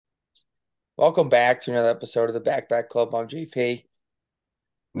Welcome back to another episode of the Backpack Club. I'm GP.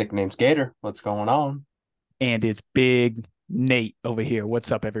 Nickname's Gator. What's going on? And it's Big Nate over here.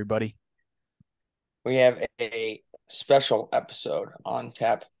 What's up, everybody? We have a special episode on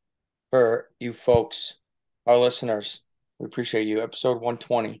tap for you folks, our listeners. We appreciate you. Episode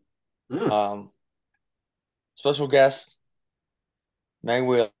 120. Mm. Special guest, Meg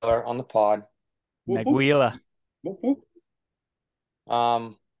Wheeler on the pod. Meg Wheeler. Whoop, whoop.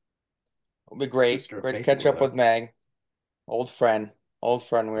 It'll be great. Sister of Great to Nathan catch up Wheeler. with Meg. Old friend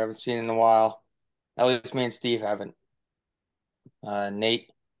we haven't seen in a while. At least me and Steve haven't. Nate's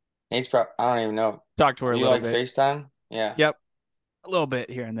probably, I don't even know. Talk to her a You little like bit. FaceTime? Yeah. Yep. A little bit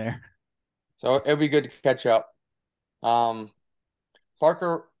here and there. So it'll be good to catch up.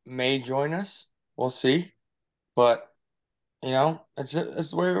 Parker may join us. We'll see. But, it's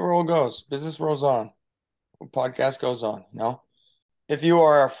the way the world goes. Business rolls on. Podcast goes on. If you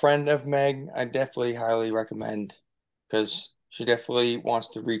are a friend of Meg, I definitely highly recommend because she definitely wants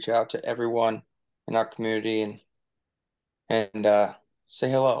to reach out to everyone in our community and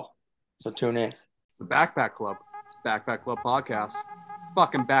say hello. So tune in. It's the Backpack Club. It's Backpack Club Podcast. It's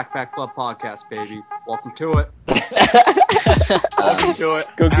fucking Backpack Club Podcast, baby. Welcome to it. Welcome to it.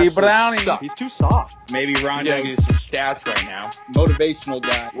 Cookie Brownie. He's too soft. Maybe Ron gives you some stats right now. Motivational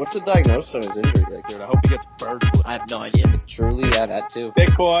guy. What's the diagnosis on his injury? Like, Dude, I hope he gets bird flu. I have no idea. truly, yeah, that too.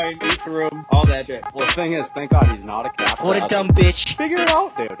 Bitcoin, Ethereum, all that shit. Well, the thing is, thank God he's not a cat. What a dumb bitch. Figure it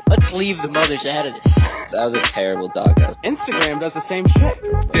out, dude. Let's leave the mothers out of this. That was a terrible doghouse. Instagram does the same shit.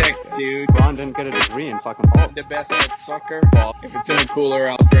 Dick, dude. Ron didn't get a degree in fucking balls. The best at soccer. Well, if it's in a cooler,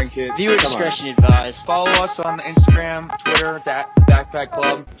 I'll drink it. Viewer discretion advised. Follow us on Instagram, Twitter, it's at the Backpack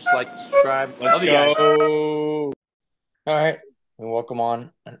Club. Just like, subscribe. Let's Love you guys. go. All right. We welcome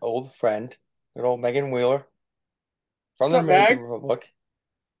on an old friend, good old Megan Wheeler from the What's up, Dominican Meg? Republic.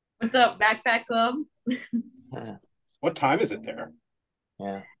 What's up, Backpack Club? What time is it there?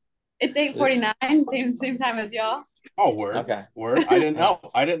 Yeah. It's 8:49, same time as y'all. Oh, word. Okay. Word. I didn't know.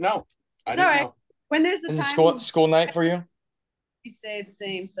 I didn't know. I It's didn't all right. know. When there's the This is time, school night for you? we stay the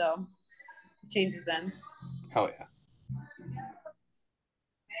same, so it changes then. Hell yeah.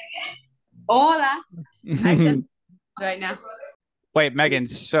 Hola. I said right now. Wait, Megan,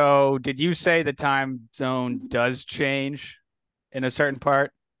 so did you say the time zone does change in a certain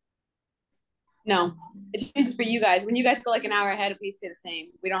part? No, it changes for you guys. When you guys go like an hour ahead, we stay the same.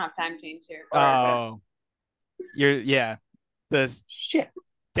 We don't have time change here. Oh, yeah. The Shit.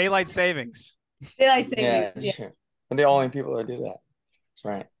 daylight savings Daylight Yeah, savings. Yeah. sure. We're the only people that do that. That's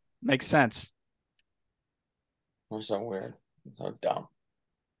right. makes sense. We're so weird. So dumb.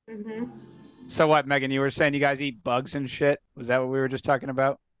 hmm So what, Megan? You were saying you guys eat bugs and shit? Was that what we were just talking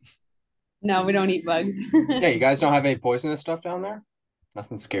about? No, we don't eat bugs. Yeah, you guys don't have any poisonous stuff down there?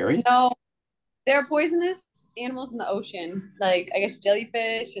 Nothing scary? No, there are poisonous animals in the ocean, like I guess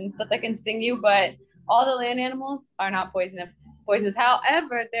jellyfish and stuff that can sting you, but all the land animals are not poisonous.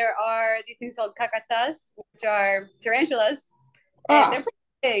 However, there are these things called cacatas, which are tarantulas, and they're pretty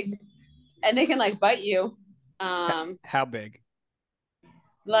big, and they can like bite you. How big?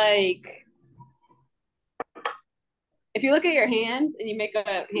 Like if you look at your hand and you make a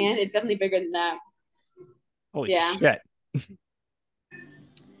hand, it's definitely bigger than that. Holy Yeah. shit.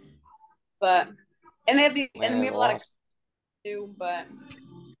 But and they have the, Man, and we have a lot of lost. too, but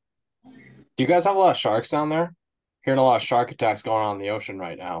Do you guys have a lot of sharks down there? Hearing a lot of shark attacks going on in the ocean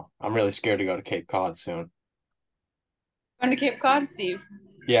right now. I'm really scared to go to Cape Cod soon. going to Cape Cod, Steve.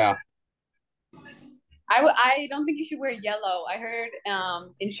 Yeah. I don't think you should wear yellow. I heard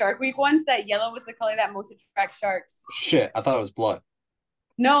in Shark Week once that yellow was the color that most attracts sharks. Shit. I thought it was blood.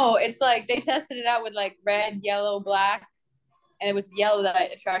 No, it's like they tested it out with like red, yellow, black, and it was yellow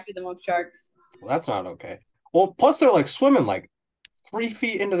that attracted the most sharks. Well, that's not okay. Well, plus they're like swimming like 3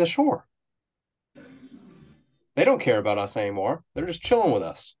 feet into the shore. They don't care about us anymore. They're just chilling with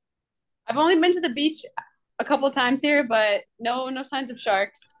us. I've only been to the beach a couple times here, but no signs of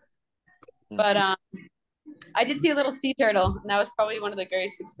sharks. But I did see a little sea turtle, and that was probably one of the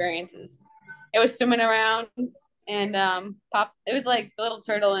greatest experiences. It was swimming around and it was like the little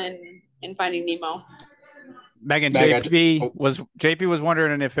turtle in Finding Nemo. Megan, Meg, JP was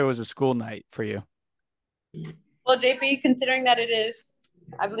wondering if it was a school night for you. Well, JP, considering that it is,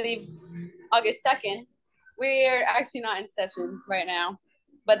 I believe, August 2nd, we're actually not in session right now.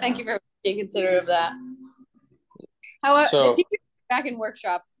 But thank you for being considerate of that. However, So- the teachers are back in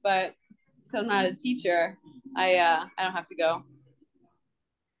workshops, but because I'm not a teacher, I don't have to go.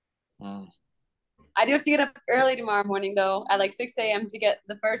 Mm. I do have to get up early tomorrow morning, though, at like 6 a.m. to get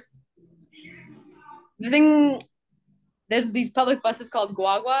the thing. There's these public buses called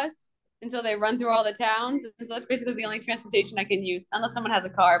guaguas, And so they run through all the towns. And so that's basically the only transportation I can use, unless someone has a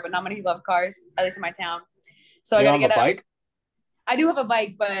car, but not many people have cars, at least in my town. So I You got to don't have get a up. bike? I do have a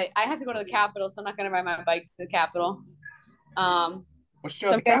bike, but I have to go to the Capitol, so I'm not going to ride my bike to the Capitol. What you do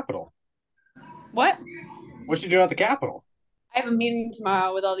So at the Capitol? What? What you do at the Capitol? I have a meeting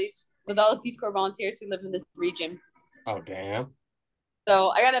tomorrow with all the Peace Corps volunteers who live in this region. Oh, damn. So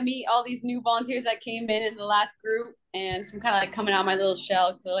I got to meet all these new volunteers that came in the last group, and so I'm kind of like coming out of my little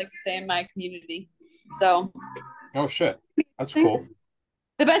shell because I like to stay in my community. So Oh, shit. That's cool.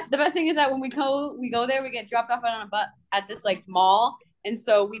 the best thing is that when we go there, we get dropped off on a bus at this like mall, and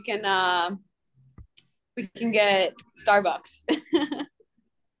so we can get Starbucks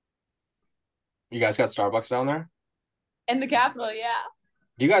You guys got Starbucks down there? in the Capitol. Yeah.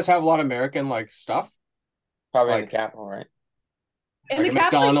 Do you guys have a lot of American like stuff? Probably in Like- the capital, right? In Like the a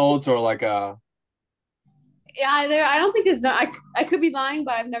Capitol, McDonald's or like a yeah, there. I don't think it's. I could be lying,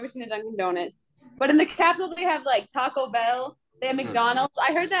 but I've never seen a Dunkin' Donuts. But in the Capitol, they have like Taco Bell. They have McDonald's.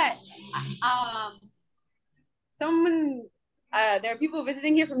 I heard that. Someone. There are people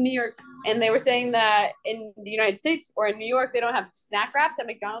visiting here from New York, and they were saying that in the United States or in New York, they don't have snack wraps at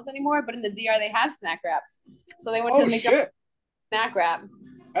McDonald's anymore, but in the DR, they have snack wraps. So they went to Oh the McDonald's shit. snack wrap.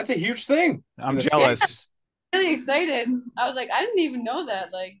 That's a huge thing. I'm in the jealous. States. Really excited. I was like, I didn't even know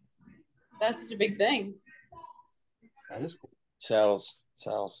that. Like, that's such a big thing. That is cool. Sells.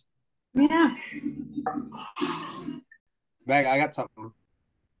 Yeah. Meg, I got something.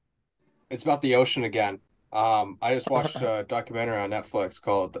 It's about the ocean again. I just watched a documentary on Netflix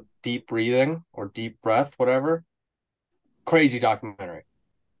called Deep Breathing or Deep Breath, whatever. Crazy documentary.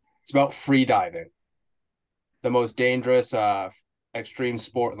 It's about free diving, the most dangerous extreme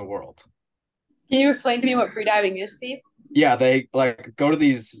sport in the world. Can you explain to me what freediving is, Steve? Yeah, they like go to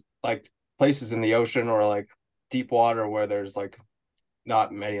these like places in the ocean or like deep water where there's like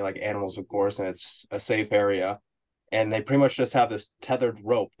not many like animals, of course, and it's a safe area. And they pretty much just have this tethered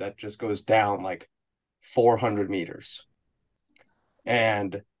rope that just goes down like 400 meters.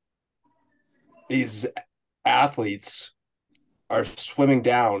 And these athletes are swimming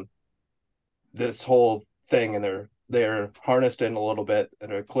down this whole thing, and they're harnessed in a little bit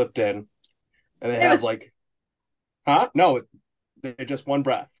and they're clipped in, and they have like, huh? No, they just one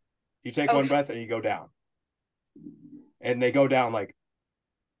breath. You take one breath and you go down, and they go down like,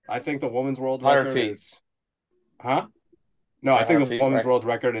 I think the woman's world 100 record feet. is, huh? No, I think 100 the feet, woman's right? world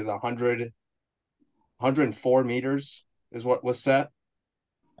record is 104 meters is what was set.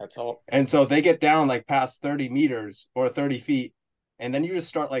 That's all. And so they get down like past 30 meters or 30 feet, and then you just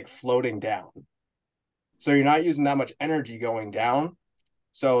start like floating down. So you're not using that much energy going down.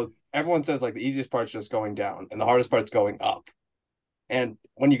 So everyone says like the easiest part's just going down and the hardest part's going up. And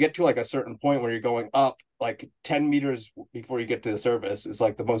when you get to like a certain point where you're going up, like 10 meters before you get to the surface is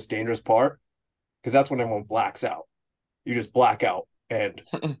like the most dangerous part, because that's when everyone blacks out. You just black out, and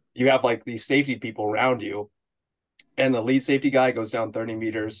you have like these safety people around you, and the lead safety guy goes down 30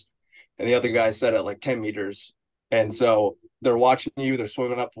 meters and the other guy set at like 10 meters. And so they're watching you, they're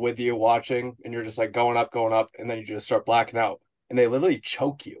swimming up with you, watching, and you're just like going up, and then you just start blacking out. And they literally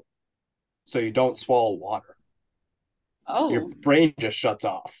choke you so you don't swallow water. Your Oh. brain just shuts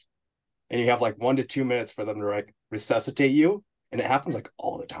off. And you have like 1 to 2 minutes for them to like resuscitate you. And it happens like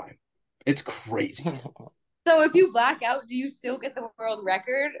all the time. It's crazy. So if you black out, do you still get the world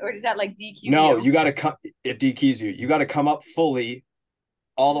record, or does that like DQ No, you? you got to come. It DQs you. You got to come up fully,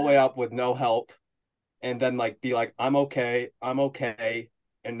 all the way up with no help, and then like be like, I'm okay,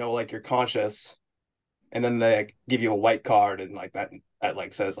 and know like you're conscious, and then they like, give you a white card and like that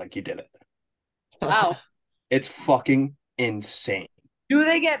like says like you did it. Wow. It's fucking insane. Do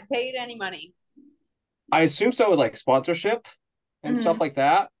they get paid any money? I assume so with like sponsorship and stuff like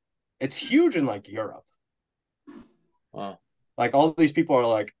that. It's huge in like Europe. Wow. Like all these people are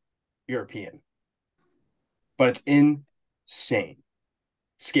like European, but it's insane,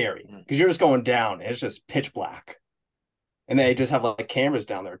 scary because you're just going down and it's just pitch black, and they just have like cameras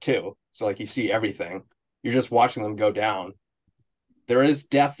down there too, so like you see everything. You're just watching them go down. There is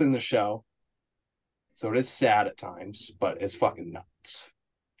deaths in the show, so it is sad at times, but it's fucking nuts.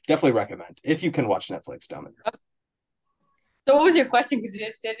 Definitely recommend if you can watch Netflix down there. So what was your question? Because you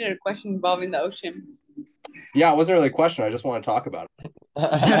just stated a question involving the ocean. Yeah, it wasn't really a question. I just want to talk about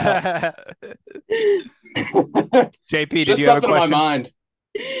JP, did just you have a something on my question? mind.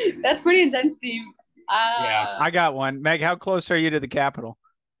 That's pretty intense, Steve. Yeah. I got one. Meg, how close are you to the Capitol?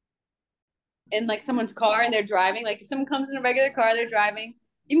 In like someone's car and they're driving. Like if someone comes in a regular car, they're driving.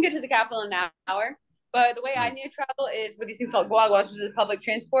 You can get to the Capitol in an hour. But the way I need to travel is with these things called guaguas, which is public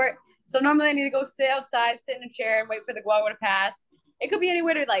transport. So normally I need to go sit outside, sit in a chair, and wait for the guagua to pass. It could be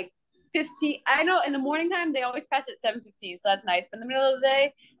anywhere to like 7:15. I know in the morning time they always pass at 7:15, so that's nice. But in the middle of the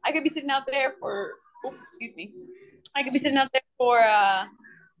day, I could be sitting out there for excuse me. I could be sitting out there for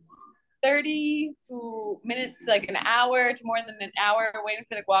 30 to minutes to like an hour to more than an hour waiting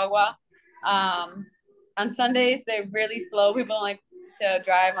for the guagua. On Sundays they're really slow. People don't like to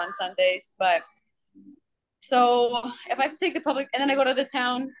drive on Sundays, but so if I have to take the public, and then I go to this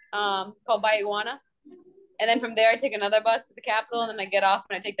town called Bayuana, and then from there I take another bus to the capital, and then I get off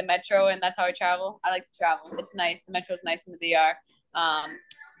and I take the metro, and that's how I travel. I like to travel. It's nice. The metro is nice in the DR.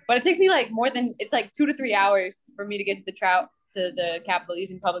 But it takes me like it's like 2 to 3 hours for me to get to the capital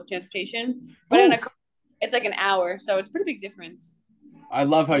using public transportation. But in it's like an hour, so it's a pretty big difference. I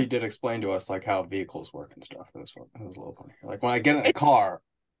love how you did explain to us like how vehicles work and stuff. It was a little funny. Like when I get in a car,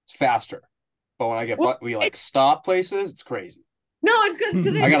 it's faster, but when we like stop places, it's crazy. No, it's good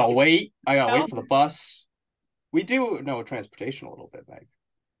because I gotta wait. I gotta wait for the bus. We do know transportation a little bit, Meg.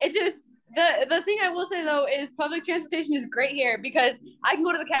 It just the thing I will say though is public transportation is great here because I can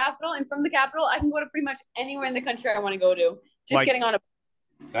go to the capital, and from the capital I can go to pretty much anywhere in the country I want to go to. Just like, getting on a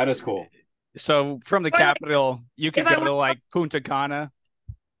bus. That is cool. So from the capital, you could go to like Punta Cana.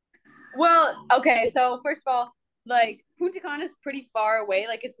 Well, okay. So first of all, like Punta Cana is pretty far away.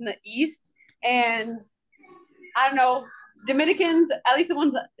 Like it's in the east, and I don't know, Dominicans, at least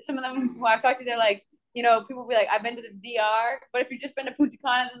some of them who I've talked to, they're like, people will be like, I've been to the DR, but if you've just been to Punta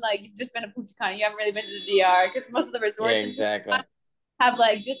Cana, then like you've just been to Punta Cana. You haven't really been to the DR because most of the resorts exactly have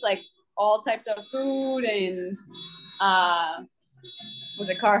like just like all types of food and was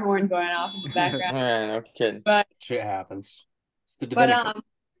a car horn going off in the background. No kidding. But shit happens. It's the Dominican.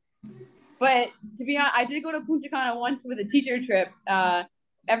 But to be honest, I did go to Punta Cana once with a teacher trip.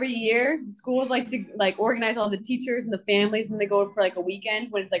 Every year, schools like to like organize all the teachers and the families, and they go for like a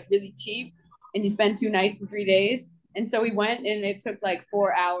weekend when it's like really cheap, and you spend 2 nights and 3 days. And so we went, and it took like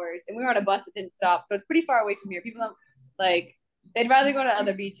 4 hours, and we were on a bus that didn't stop, so it's pretty far away from here. People don't like; they'd rather go to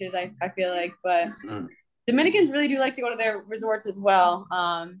other beaches. I feel like, but Dominicans really do like to go to their resorts as well,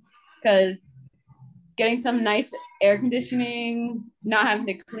 because getting some nice air conditioning, not having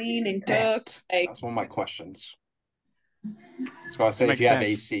to clean and cook. Like, that's one of my questions. So I'll say if you have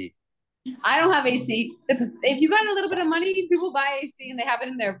AC. I don't have AC. If you got a little bit of money, people buy AC and they have it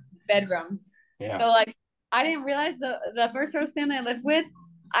in their bedrooms. Yeah. So like, I didn't realize the first host family I lived with,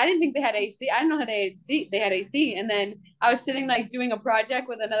 I didn't think they had AC. I didn't know that they had AC. And then I was sitting like doing a project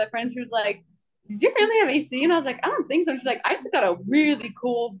with another friend who was like, "Does your family have AC?" And I was like, "I don't think so." She's like, "I just got a really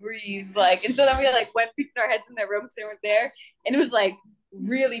cool breeze." Like, and so then we like peeked our heads in their room because they weren't there, and it was like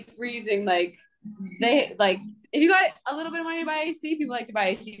really freezing. Like they like if you got a little bit of money to buy AC, people like to buy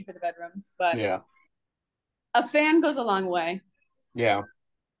AC for the bedrooms, but yeah, a fan goes a long way. Yeah.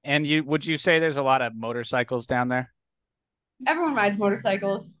 And would you say there's a lot of motorcycles down there? Everyone rides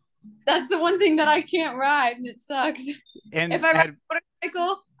motorcycles. That's the one thing that I can't ride, and it sucks. And if I ride a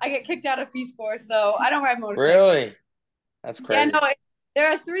motorcycle, I get kicked out of Peace Corps, so I don't ride motorcycles. Really? That's crazy. Yeah, no,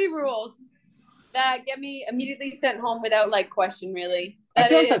 there are 3 rules that get me immediately sent home without like question, really. I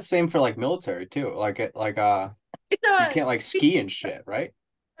feel like that's same for like military too. You can't like ski and shit, right?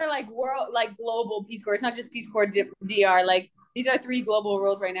 They're like global Peace Corps. It's not just Peace Corps DR. Like these are 3 global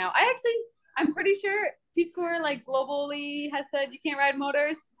rules right now. I'm pretty sure Peace Corps like globally has said you can't ride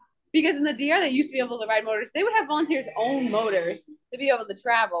motors, because in the DR they used to be able to ride motors. They would have volunteers own motors to be able to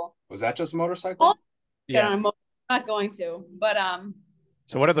travel. Was that just a motorcycle? Yeah, I'm not going to. But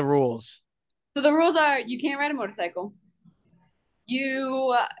So what are the rules? So the rules are: you can't ride a motorcycle,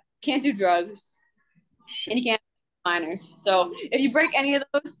 you can't do drugs, and you can't have minors. So if you break any of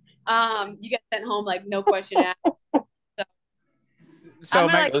those, you get sent home like no question asked. So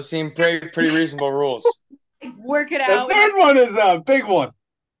those seem pretty reasonable rules. Work it out. The third one is a big one.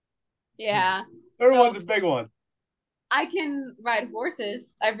 Yeah. Third one's a big one. I can ride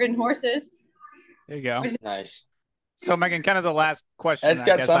horses. I've ridden horses. There you go. Nice. So Megan, kind of the last question. It's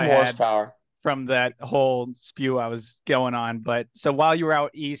got some horsepower from that whole spew I was going on. But so while you were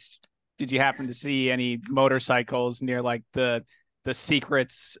out east, did you happen to see any motorcycles near like the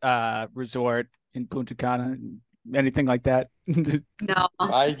Secrets resort in Punta Cana? Anything like that? No.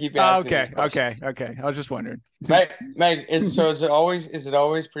 I keep asking Okay. I was just wondering. Meg, is it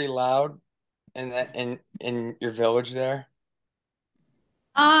always pretty loud in your village there?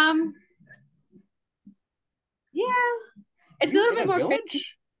 Yeah. It's a little bit more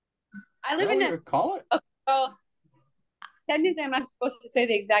village? I live in call it? Well, technically I'm not supposed to say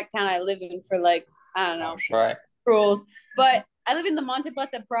the exact town I live in for like, I don't know, right, rules. But I live in the Monte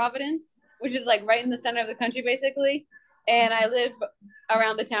Plata Providence, which is like right in the center of the country basically. And I live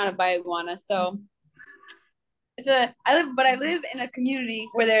around the town of Bayaguana. So I live in a community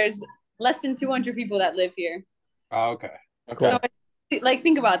where there's less than 200 people that live here. Oh, okay. Okay. So, like,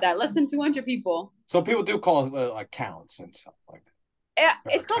 think about that. Less than 200 people. So people do call it like towns and stuff like that. Yeah,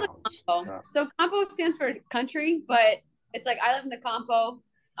 it's called Towns. a campo. So campo stands for country, but it's like I live in the campo,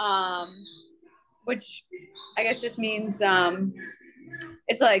 which I guess just means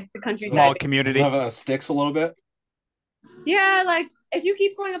it's like the countryside. Small community. Live on the sticks a little bit. Yeah, like if you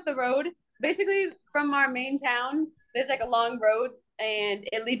keep going up the road, basically from our main town, there's like a long road and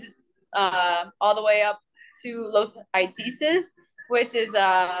it leads all the way up to Los Aitices, which is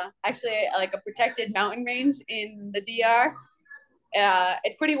actually like a protected mountain range in the DR.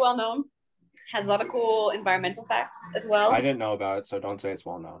 It's pretty well known. Has a lot of cool environmental facts as well. I didn't know about it, so don't say it's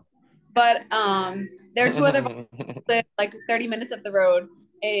well known. But there are two other live like 30 minutes up the road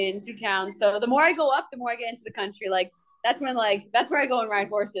in two towns. So the more I go up, the more I get into the country. Like that's where I go and ride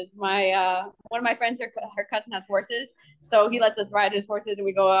horses. My one of my friends, her cousin has horses, so he lets us ride his horses, and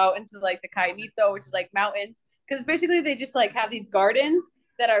we go out into like the Caimito, which is like mountains. Because basically they just like have these gardens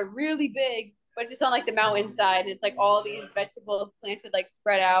that are really big, but just on like the mountainside. It's like all these vegetables planted like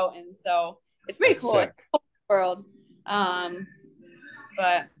spread out, and so it's pretty cool. It's a whole world.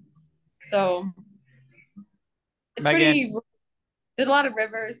 But so it's Megan, pretty. There's a lot of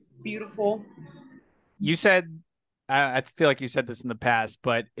rivers, beautiful. You said, I feel like you said this in the past,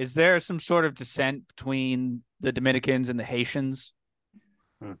 but is there some sort of dissent between the Dominicans and the Haitians?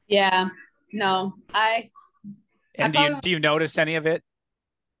 Yeah, no, And do you notice any of it?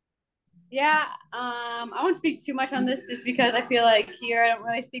 Yeah, I won't speak too much on this just because I feel like here I don't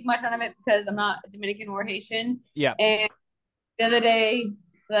really speak much on it because I'm not Dominican or Haitian. Yeah. And the other day,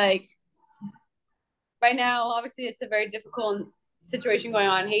 like right now, obviously it's a very difficult situation going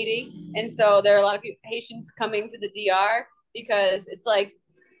on in Haiti, and so there are a lot of Haitians coming to the DR because it's like,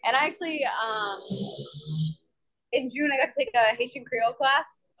 and I actually in June I got to take a Haitian Creole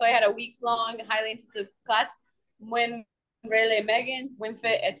class, so I had a week-long highly intensive class. When Rele Megan,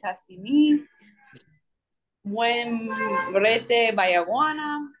 Winfit Etasini, Wem Rete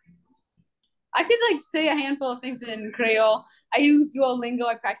Bayaguana. I could like say a handful of things in Creole. I use Duolingo.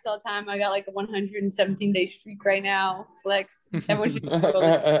 I practice all the time. I got like a 117-day streak right now. Flex. Everyone should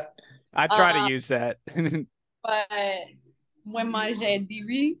I try to use that. But when manger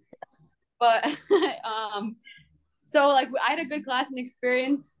diri. But so like I had a good class and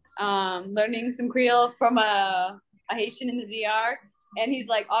experience learning some Creole from a Haitian in the DR, and he's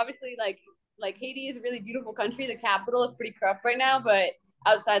like obviously like Haiti is a really beautiful country. The capital is pretty corrupt right now, but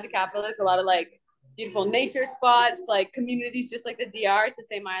outside the capital there's a lot of like beautiful nature spots, like communities just like the DR. It's the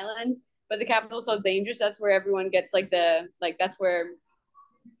same island, but the capital is so dangerous. That's where everyone gets like that's where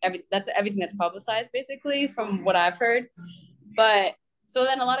that's everything that's publicized basically from what I've heard. But so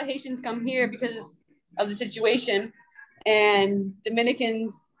then a lot of Haitians come here because of the situation, and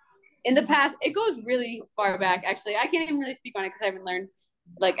Dominicans in the past, it goes really far back. Actually, I can't even really speak on it because I haven't learned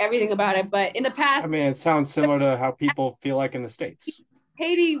like everything about it. But in the past, I mean, it sounds similar to how people feel like in the States.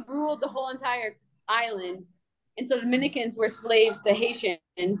 Haiti ruled the whole entire island, and so Dominicans were slaves to Haitians,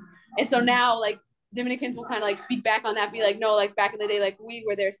 and so now like Dominicans will kind of like speak back on that, be like, no, like back in the day, like we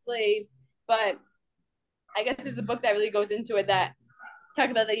were their slaves. But I guess there's a book that really goes into it that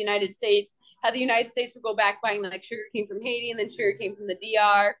talked about the United States, how the United States would go back buying like sugar cane from Haiti, and then sugar came from the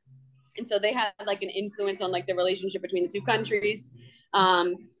DR. And so they had like an influence on like the relationship between the two countries.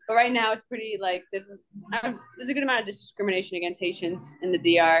 But right now it's pretty like there's a good amount of discrimination against Haitians in the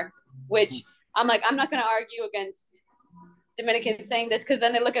DR, which I'm like, I'm not going to argue against Dominicans saying this because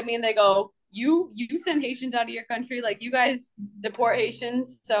then they look at me and they go, you send Haitians out of your country, like you guys deport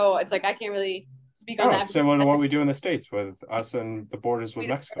Haitians. So it's like I can't really speak on that. It's similar to what we do in the States with us and the borders with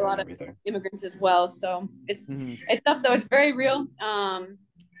Mexico and everything. Immigrants as well. So it's tough though. It's very real.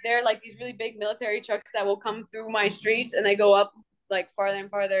 There are like these really big military trucks that will come through my streets and they go up like farther and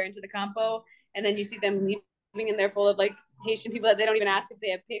farther into the campo, and then you see them leaving and they're full of like Haitian people that they don't even ask if they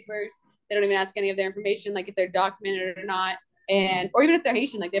have papers. They don't even ask any of their information, like if they're documented or not. And or even if they're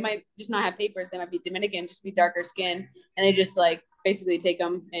Haitian, like they might just not have papers. They might be Dominican, just be darker skin, and they just like basically take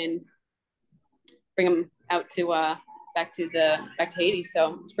them and bring them out to back to Haiti.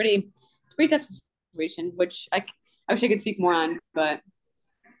 So it's pretty tough situation, which I wish I could speak more on, but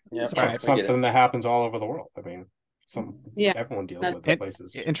it's something that happens all over the world. I mean, everyone deals with the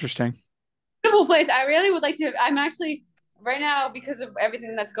places. Interesting. Beautiful place. I really would like to. I'm actually right now because of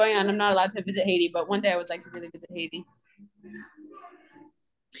everything that's going on. I'm not allowed to visit Haiti, but one day I would like to really visit Haiti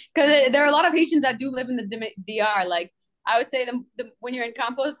because there are a lot of Haitians that do live in the DR. Like I would say, when you're in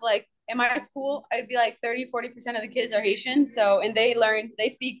campus, like in my school, I'd be like 30-40% of the kids are Haitian. So and they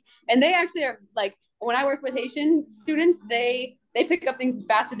speak, and they actually are like when I work with Haitian students, they they pick up things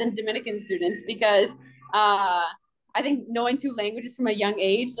faster than Dominican students because I think knowing two languages from a young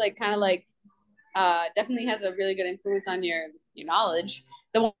age, like kind of like definitely has a really good influence on your knowledge.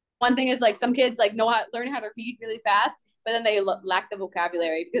 The one thing is like some kids like learn how to read really fast, but then they lack the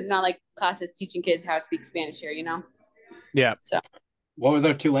vocabulary because it's not like classes teaching kids how to speak Spanish here, you know. Yeah. So What were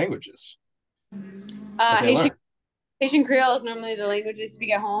their two languages? That they learn? Haitian Creole is normally the language they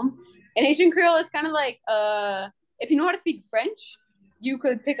speak at home, and Haitian Creole is kind of like if you know how to speak French, you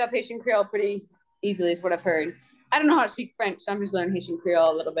could pick up Haitian Creole pretty easily, is what I've heard. I don't know how to speak French, so I'm just learning Haitian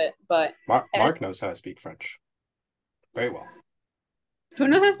Creole a little bit. But Mark knows how to speak French very well. Who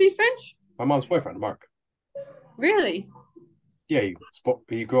knows how to speak French? My mom's boyfriend, Mark. Really? Yeah,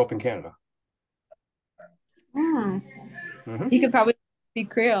 he grew up in Canada. He could probably speak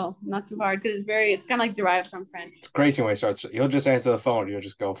Creole, not too hard, because it's kind of like derived from French. It's crazy when he starts. He'll just answer the phone. He'll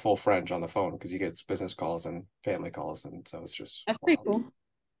just go full French on the phone because he gets business calls and family calls, and so it's just that's pretty cool.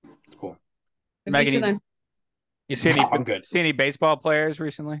 It's cool. Megan, you see any? I'm good. See any baseball players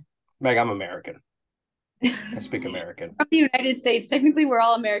recently? Meg, I'm American. I speak American. From the United States, technically we're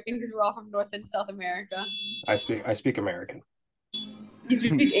all American because we're all from North and South America. I speak American. You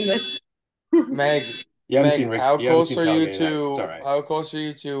speak English. Meg, how close are you to right. how close are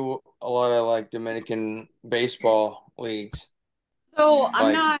you to a lot of like Dominican baseball leagues? So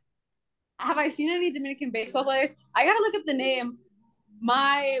I'm not. Have I seen any Dominican baseball players? I gotta look up the name.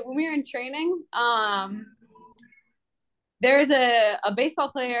 When we were in training, there's a baseball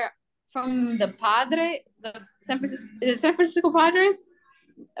player from the San Francisco Padres?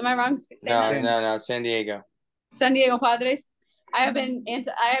 Am I wrong? No, San Diego. San Diego Padres. I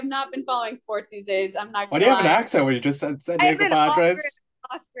have not been following sports these days. I'm not. Why do you have an accent when you just said San Diego Padres?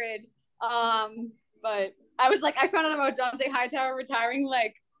 Off grid. But I was like, I found out about Dante Hightower retiring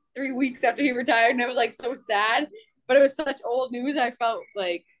like 3 weeks after he retired, and I was like so sad. But it was such old news. I felt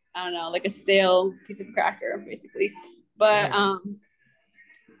like I don't know, like a stale piece of cracker, basically. But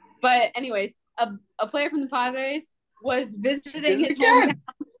anyways, a player from the Padres was visiting his hometown.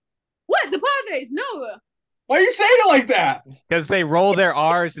 What? The Padres? No. Why are you saying it like that? Because they roll their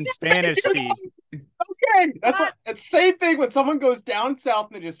R's in Spanish, Steve. Okay, that's the same thing when someone goes down south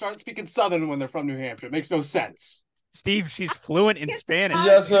and they just start speaking Southern when they're from New Hampshire. It makes no sense. Steve, she's fluent in Spanish.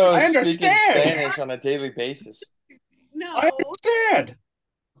 She's also I understand. speaking Spanish on a daily basis. No, I understand.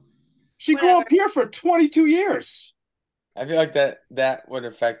 She grew up here for 22 years. I feel like that would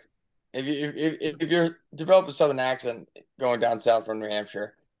affect if you're develop a Southern accent going down south from New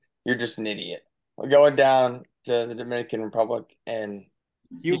Hampshire, you're just an idiot. Going down to the Dominican Republic and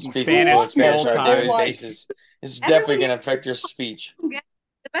speaking Spanish on a daily basis is definitely going to affect your speech. The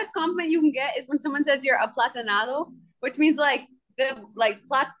best compliment you can get is when someone says you're aplatanado, which means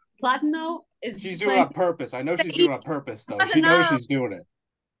platano is. She's doing it on purpose. I know she's doing it on purpose, though. She knows she's doing it.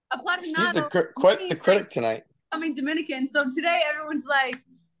 Aplatanado. Quite the critic tonight. I mean Dominican. So today everyone's like,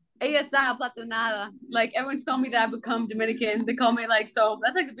 ella está aplatanada. Like everyone's calling me that. I've become Dominican. They call me like, so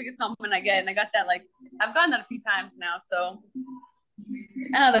that's like the biggest compliment I get. And I got that I've gotten that a few times now. So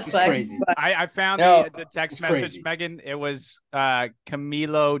another flex. I found the text message, crazy. Megan. It was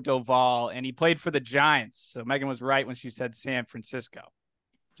Camilo Doval, and he played for the Giants. So Megan was right when she said San Francisco.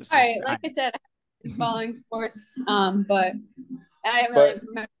 All right, like I said, I'm following sports, but I haven't really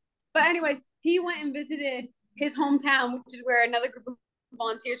remember. But anyways, he went and visited his hometown, which is where another group of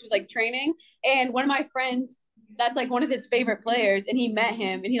volunteers was like training. And one of my friends, that's like one of his favorite players, and he met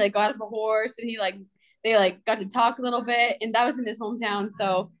him, and he like got off a horse, and they got to talk a little bit, and that was in his hometown.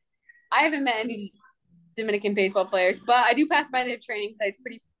 So I haven't met any Dominican baseball players, but I do pass by their training sites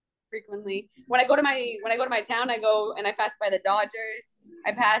pretty frequently. When I go to my town, I go and I pass by the Dodgers.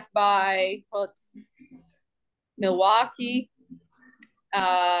 I pass by it's Milwaukee.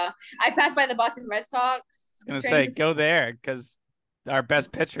 I passed by the Boston Red Sox. I was gonna say go there because our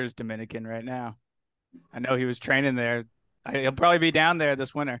best pitcher is Dominican right now. I know he was training there. He'll probably be down there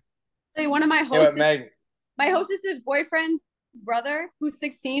this winter. One of my hostess's boyfriend's brother, who's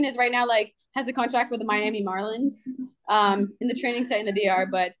 16, is right now has a contract with the Miami Marlins in the training site in the DR,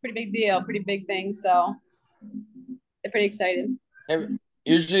 but it's a pretty big deal, pretty big thing. So they're pretty excited.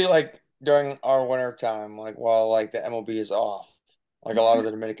 Usually during our winter time, while the MLB is off, a lot of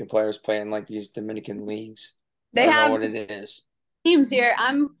the Dominican players play in these Dominican leagues. They have what it is. Teams here.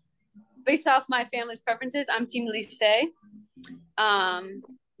 I'm based off my family's preferences. I'm Team Licey.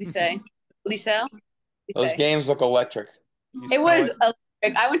 Licey. Those games look electric. It was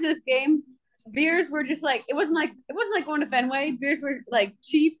electric. I went to this game. Beers were just it wasn't like going to Fenway. Beers were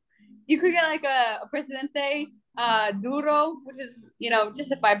cheap. You could get a Presidente Duro, which is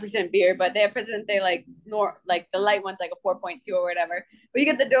just a 5% beer, but they have Presidente like the light one's like a 4.2 or whatever. But you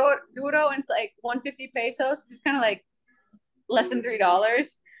get the Duro and it's like 150 pesos, which is kind of like less than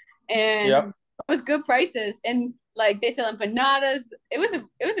 $3, and Yep. it was good prices. And like they sell empanadas. It was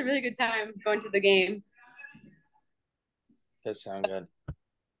a really good time going to the game. Does sound good.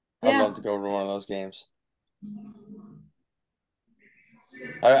 I'd Yeah. love to go to one of those games.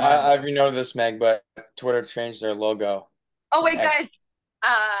 I you know this, Meg, but Twitter changed their logo. Oh wait, X. guys.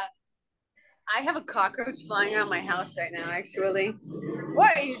 I have a cockroach flying around my house right now. Actually,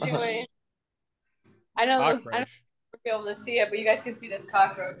 what are you doing? I don't Cockroach. be able to see it, but you guys can see this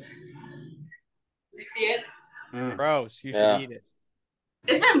cockroach. You see it? Gross. You should Yeah. eat it.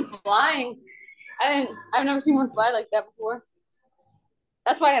 It's been flying. I've never seen one fly like that before.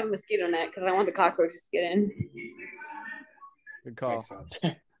 That's why I have a mosquito net, because I don't want the cockroaches to get in. Good call. Makes sense.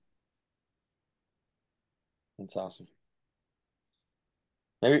 That's awesome.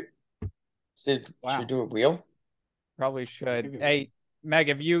 Maybe Steve, Wow. should we do a wheel? Probably should. Maybe. Hey, Meg,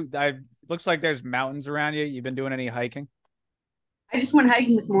 looks like there's mountains around you. You've been doing any hiking? I just went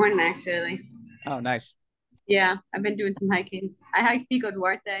hiking this morning, actually. Oh, nice. Yeah, I've been doing some hiking. I hiked Pico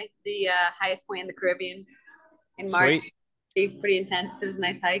Duarte, the highest point in the Caribbean, in March. Sweet. Pretty intense. It was a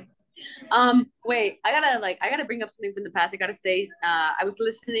nice hike. Wait, I gotta bring up something from the past. I gotta say, I was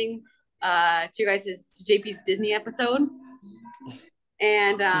listening to JP's Disney episode,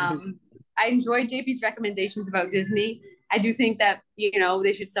 and I enjoyed JP's recommendations about Disney. I do think that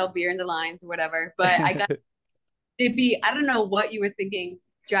they should sell beer in the lines or whatever. But I got JP. I don't know what you were thinking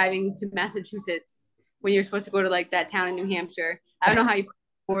driving to Massachusetts when you're supposed to go to like that town in New Hampshire. I don't know how you put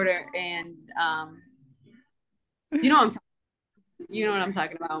the border and you know what I'm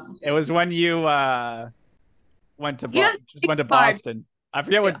talking about. It was when you went to He doesn't just went to speak hard. Boston. I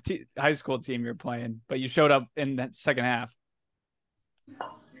forget what high school team you're playing, but you showed up in that second half.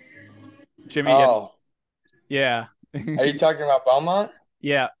 Jimmy, Oh, yeah. are you talking about Belmont?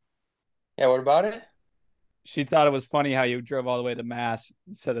 Yeah. Yeah, what about it? She thought it was funny how you drove all the way to Mass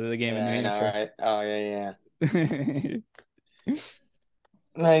instead of the game Yeah, I in New know, Hampshire. right? Oh, yeah. Yeah.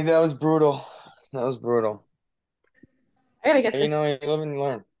 Like, that was brutal. That was brutal. I gotta get You this. know, you live and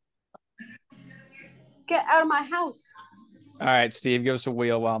learn. Get out of my house. All right, Steve, give us a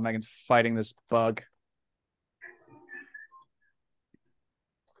wheel while Megan's fighting this bug.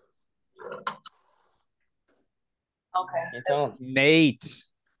 Okay. You tell him. Nate.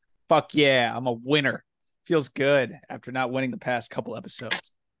 Fuck yeah, I'm a winner. Feels good after not winning the past couple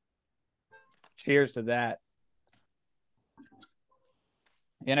episodes. Cheers to that.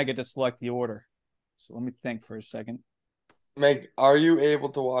 And I get to select the order. So let me think for a second. Meg, are you able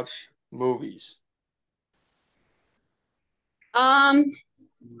to watch movies? Yeah,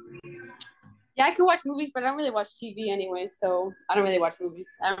 I can watch movies, but I don't really watch TV anyway, so I don't really watch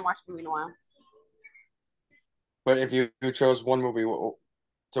movies. I haven't watched a movie in a while. But if you chose one movie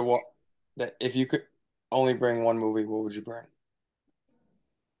to watch, that if you could only bring one movie, what would you bring?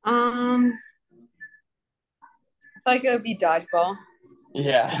 I feel like it would be Dodgeball.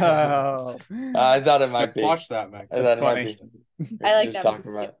 Yeah. Oh, I thought it might be. Watch that, Meg. I thought it might funny. be. I like Just that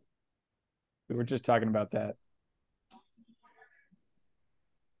talking movie. about it. We were just talking about that.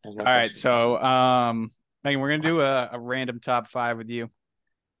 There's no All right, question. so Megan, we're gonna do a random top 5 with you.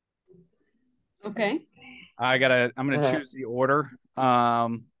 Okay. I'm gonna choose the order.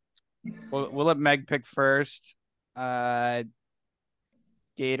 We'll let Meg pick first. Gator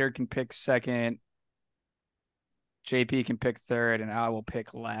can pick second. JP can pick third, and I will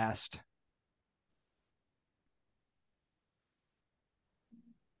pick last.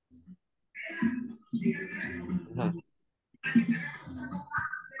 Mhm.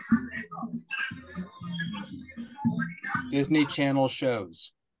 Disney Channel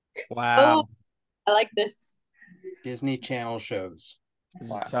shows. Wow, I like this. Disney Channel shows. this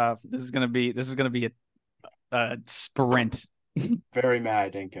Wow. is tough. This is gonna be a sprint. Very mad I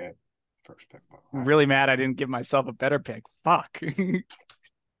didn't get first pick. I'm really mad I didn't give myself a better pick. Fuck.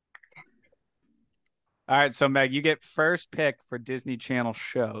 All right, so Meg, you get first pick for Disney Channel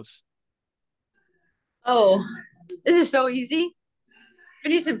shows. Oh, this is so easy.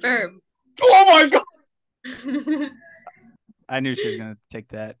 Phineas and Ferb. Oh my god! I knew she was gonna take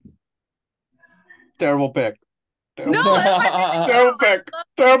that. Terrible pick. No, that Terrible pick.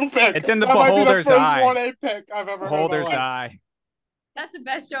 Terrible pick. It's in the That might be beholder's first eye. 1A pick I've ever Beholder's heard in my life. eye. That's the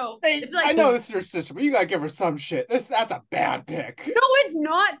best show. Hey, It's like I know this is your sister, but you gotta give her some shit. That's a bad pick. No, it's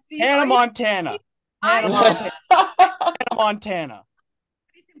not. Steve. Hannah Are you- Montana. I Hannah know. Montana. Hannah Montana.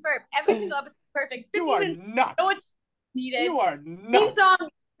 Phineas and Ferb. Every single episode is perfect. 15 You are minutes nuts. no, it's needed. You are Theme nuts. song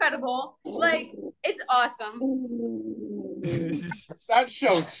incredible. Like It's awesome. That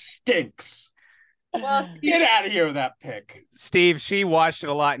show stinks. Well, Get out of here with that pick. Steve, she watched it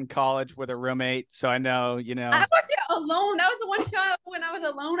a lot in college with her roommate, so I know, I watched it alone. That was the one show when I was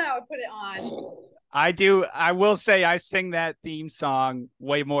alone I would put it on. I do. I will say I sing that theme song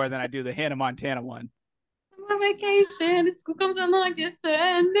way more than I do the Hannah Montana one. I'm on vacation. The school comes along just to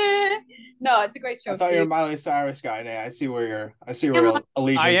end it. No, it's a great show. I thought you were a Miley Cyrus guy. Now I see where your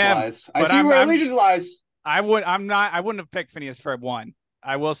allegiance lies. I see where allegiance lies. I wouldn't have picked Phineas for one.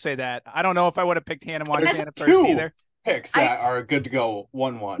 I will say that. I don't know if I would have picked Hannah Montana first either. Picks that are good to go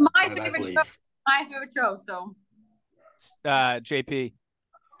 1-1. My favorite show. So, JP.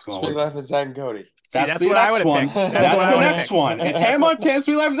 Sweet Life of Zach and Cody. That's the next one. That's the next one. It's Hannah Montana,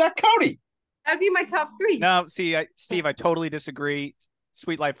 Sweet Life of Zach Cody. That'd be my top 3. No, see, Steve, I totally disagree.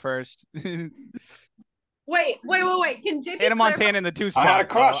 Sweet Life first. Wait. Can JP Hannah Montana in the 2 spot? I had a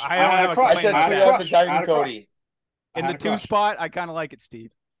crush. I had a crush. I said Sweet Life of Zach and Cody. In the 2 spot, I kind of like it,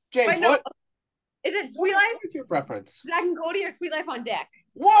 Steve. James, what? Is it Sweet Life? What's your preference? Zach and Cody or Sweet Life on Deck?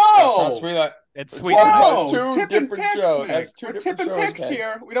 Whoa! Sweet Life. It's Sweet Life. Two different shows. That's two We're different tipping shows. picks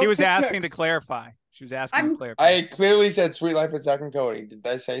here. She was asking to clarify. She was asking to clarify. I clearly said Sweet Life of Zach and Cody. Did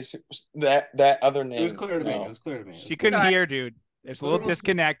I say that other name? It was clear to me. It was clear to me. She couldn't hear, dude. There's a little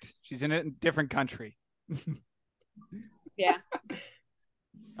disconnect. She's in a different country. Yeah.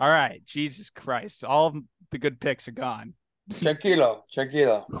 All right. Jesus Christ. All of the good picks are gone. Tranquilo.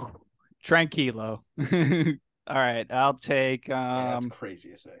 Tranquilo. All right. I'll take that's crazy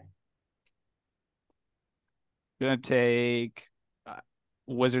to say. Gonna take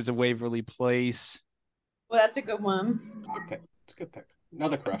Wizards of Waverly Place. Well, that's a good one. It's a good pick.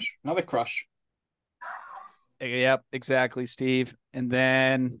 Another crush. Yep, exactly, Steve. And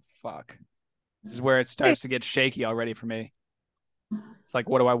then fuck. This is where it starts to get shaky already for me. It's like,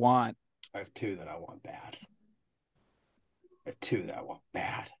 what do I want? I have 2 that I want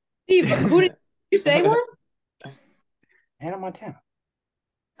bad. Steve, who did you say one? Hannah Montana.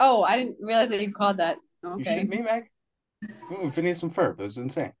 Oh, I didn't realize that you called that. Okay. You shoot me, Meg? Ooh, Phineas and Ferb. It was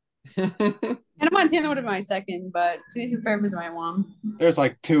insane. Hannah Montana would have been my second, but Phineas and Ferb is my one. There's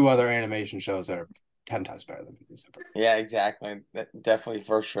like 2 other animation shows that are 10 times better than Phineas and Ferb. Yeah, exactly. Definitely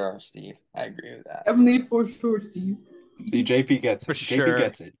for sure, Steve. I agree with that. Definitely for sure, Steve. See, JP gets it. For sure. JP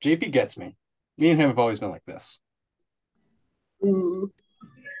gets it. JP gets me. Me and him have always been like this.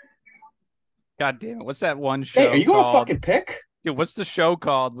 God damn it. What's that one show? Hey, are you going to called? fucking pick? Dude, what's the show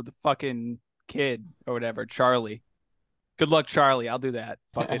called with the fucking kid or whatever? Charlie. Good luck, Charlie. I'll do that.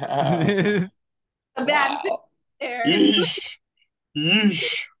 Fuck it. A bad there. Yeesh. You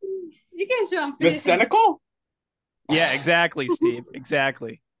can't show him. Miss Senecal? Yeah, exactly, Steve.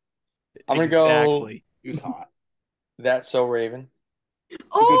 Exactly. I'm going to go. He was hot. That's So Raven.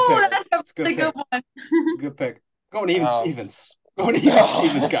 Oh, that's a really good one. It's a good pick. Going even Stevens.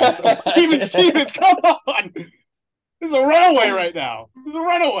 Guys. Even Stevens, come on. This is a runaway right now.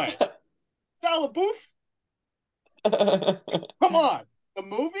 Sal LaBeouf? Come on. The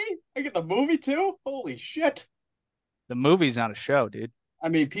movie? I get the movie too? Holy shit. The movie's not a show, dude. I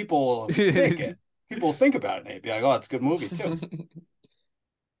mean, people think it. People think about it and they'd be like, oh, it's a good movie too.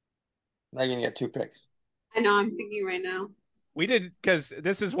 Now you're going to get 2 picks. I know, I'm thinking right now. We did, because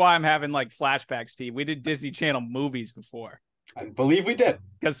this is why I'm having like flashbacks, Steve. We did Disney Channel movies before. I believe we did.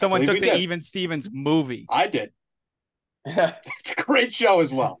 Because someone took the Even Stevens movie. I did. It's a great show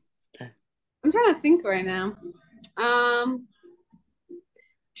as well. I'm trying to think right now.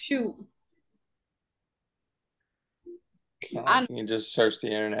 Shoot. So you can just search the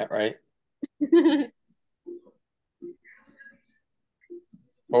internet, right?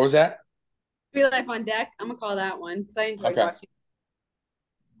 What was that? Sweet Life on Deck. I'm gonna call that one because I enjoyed watching.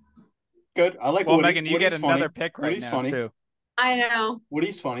 Good. I like. Well, Woody. Megan, you Woody's get another funny. pick right Woody's now funny. too. I know.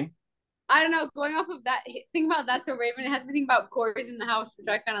 Woody's funny. I don't know. Going off of that, think about That's So Raven. It has me think about Corey's in the House, which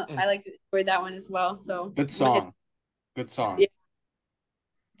I like to enjoy that one as well. So good song. Good song. Yeah.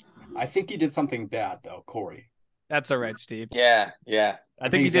 I think he did something bad though, Corey. That's all right, Steve. Yeah. I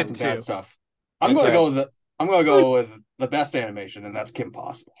think he did some too. bad stuff. I'm gonna go with the best animation, and that's Kim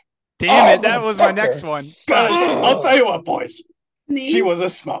Possible. Damn it, that was my next one. Guys, I'll tell you what, boys. Sneeze. She was a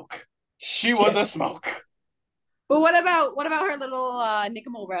smoke. She was a smoke. But what about her little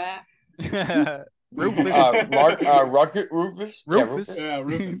Nickamole rap? Rufus. Rufus. Rufus. Yeah,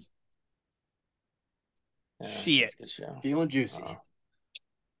 Rufus. Shit. That's a good show. Feeling juicy.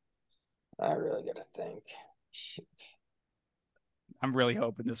 I really gotta think. Shit. I'm really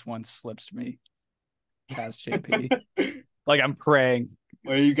hoping this one slips to me past JP. Like I'm praying.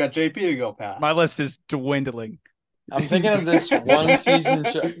 Well, you got JP to go past. My list is dwindling. I'm thinking of this one season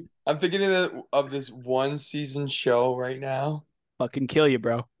show. I'm thinking of this one season show right now Fucking kill you,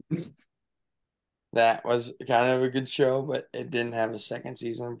 bro. that was kind of a good show, but it didn't have a second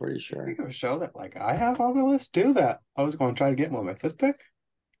season, I'm pretty I sure. think of a show that I have on my list. Do that. I was going to try to get one my fifth pick.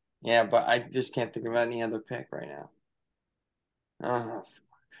 Yeah, but I just can't think of any other pick right now. Oh,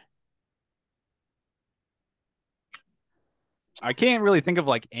 I can't really think of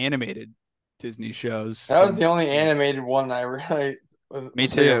like animated Disney shows. that was from- the only animated one I really was Me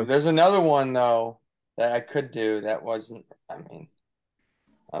thinking of. too. There's another one though that I could do that wasn't. I mean,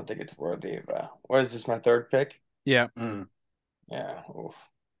 I don't think it's worthy of. What is this? My third pick? Yeah. Mm. Yeah. Oof.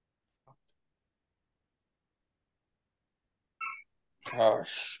 Oh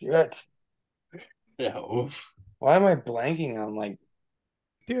shit! Yeah, oof. Why am I blanking on like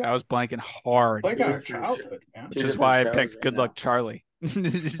Dude, I was blanking hard, Like Two our different childhood, man. which two is different why I shows picked right Good now? Luck Charlie.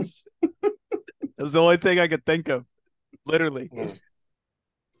 That was the only thing I could think of. Literally. Hmm.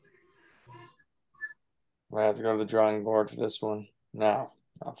 I have to go to the drawing board for this one. No,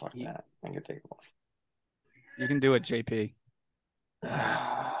 fuck that. I can think of You can do it, JP. one.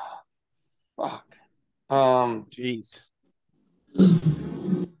 Fuck. Jeez.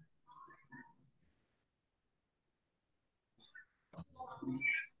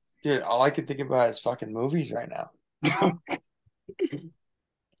 Dude, all I can think about is fucking movies right now.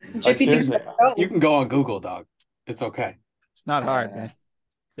 JP seriously. You can go on Google, dog. It's okay. It's not hard, Yeah. man.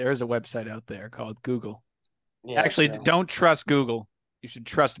 There is a website out there called Google. Yeah, Actually, true. don't trust Google. You should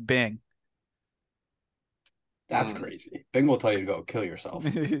trust Bing. That's Mm. crazy. Bing will tell you to go kill yourself.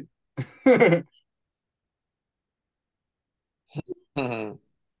 Mhm.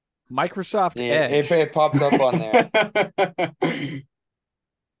 Microsoft Yeah, Edge. it popped up on there.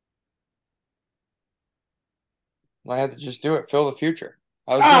 I had to just do it. Fill the future.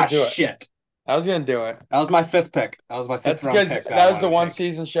 I was gonna do it. Shit. I was gonna do it. That was my fifth pick. That was my fifth That's round because pick. that was I the wanted to one pick.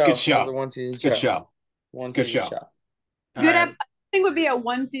 season It's show. a good That show. was a one season It's a good show. One It's a good season show. All Good right. I think would be a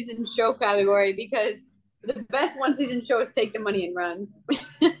one season show category because the best one season shows take the money and run.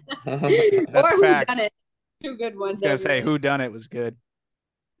 That's or who facts. done it. Two good ones. I was gonna say every Who Done It was good.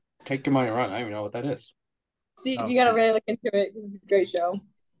 Take your money and run. I don't even know what that is. See, Oh, you gotta Steve. really look into it because it's a great show.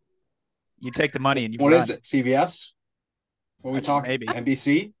 You take the money and you What run. is it? CBS? What are we That's talking? maybe.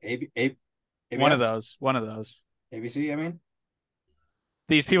 NBC? ABS? One of those. One of those. ABC, I mean?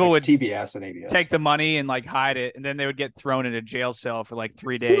 These people would It's TBS and ABS. take the money and like hide it, and then they would get thrown in a jail cell for like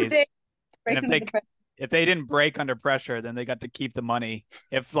 3 Who days. did And break if under they the pressure? if they didn't break under pressure, then they got to keep the money.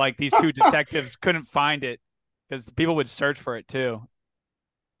 If like these two detectives couldn't find it, because people would search for it too.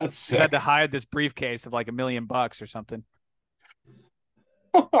 That's Just sick. had to hide this briefcase of like $1 million or something.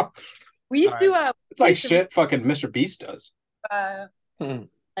 We used to It's like used to, shit fucking Mr. Beast does. Hmm.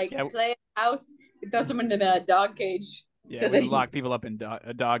 like Yeah. play a house, throw someone in a dog cage. Yeah, So we they- lock people up in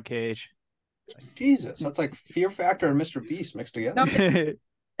a dog cage. Jesus, that's like Fear Factor and Mr. Beast mixed together. No.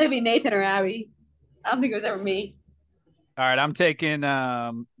 It'd be Nathan or Abby. I don't think it was ever me. All right, I'm taking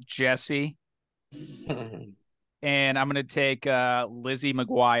Jesse, and I'm gonna take Lizzie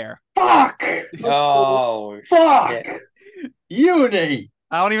McGuire. Fuck! Oh Fuck! shit. Uni!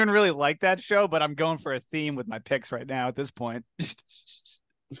 I don't even really like that show, but I'm going for a theme with my picks right now at this point.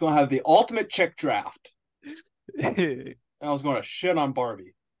 It's going to have the ultimate chick draft. And I was going to shit on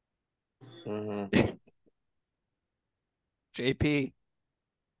Barbie. Mhm. JP,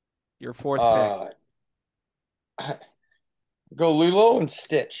 your fourth pick. Go Lilo and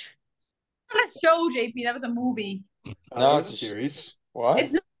Stitch. Not a show, JP. That was a movie. No, it's a it's a series. What?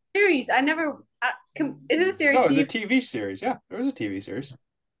 It's not a series. I never. Is it a series? No, to it's a you? TV series. Yeah, there was a TV series.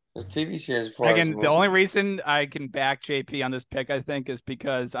 There's a TV series before. it was a Again, the movie. only reason I can back JP on this pick, I think, is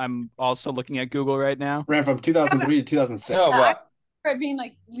because I'm also looking at Google right now. Ran from 2003 to 2006. No, but For it being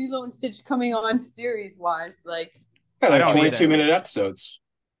like Lilo and Stitch coming on series wise, like Yeah, I like don't 22-minute either. episodes.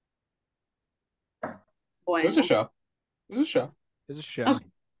 boy, It was a show. It was a show. It's a show. Oh. It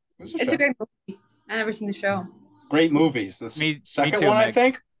was a it's show. a great movie. I never seen the show. Great movies. The Me second too, one, I Meg.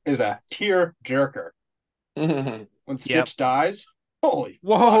 think, is a tear jerker. Mhm. When Stitch dies, holy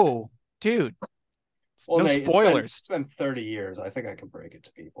Whoa, dude. Well, No Nate, spoilers. It's been 30 years. I think I can break it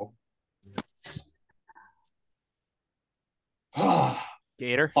to people.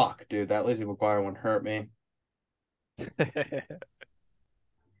 Gator. Fuck, dude. That Lizzie McGuire one hurt me. That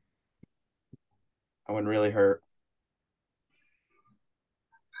one really hurt.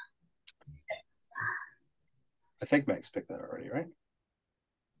 I think Meg's picked that already, right?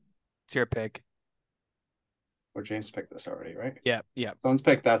 It's your pick. Or James picked this already, right? Yeah, yeah. Someone's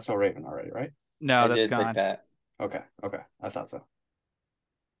picked That's So Raven already, right? No, I that's did pick gone. that. Okay. I thought so.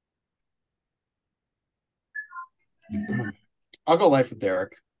 I'll go Life with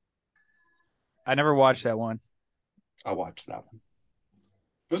Derek. I never watched that one. I watched that one.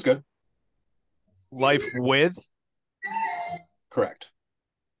 It was good. Life with? Correct.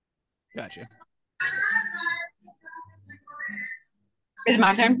 Gotcha. Is it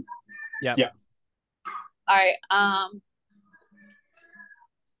my turn? Yep. Yeah. All right.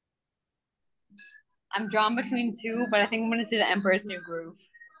 I'm drawn between two, but I think I'm gonna say The Emperor's New Groove.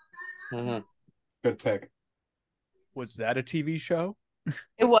 Mhm. Good pick. Was that a TV show?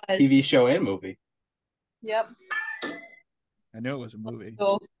 It was TV show and movie. Yep. I knew it was a movie.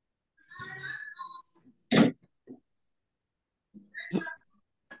 Cool.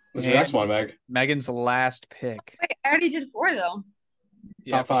 What's your next one, Meg? Megan's last pick. Wait, I already did 4 though.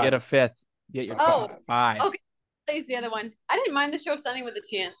 Yeah, Top if you get five. a fifth, you get your Oh. five. Okay. That's the other one. I didn't mind the show Sunny with a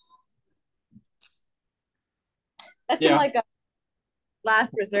Chance. That's been Yeah. like a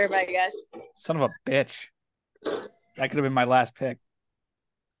last reserve, I guess. Son of a bitch. That could have been my last pick.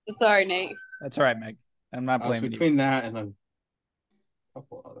 So sorry, Nate. That's all right, Meg. I'm not I was blaming you. between that and then a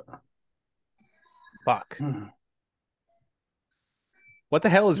couple other. Fuck. What the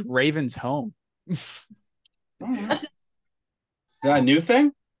hell is Raven's Home? Is that a new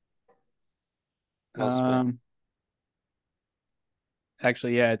thing? Must be.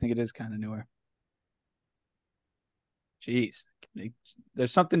 Actually, yeah, I think it is kind of newer. Jeez.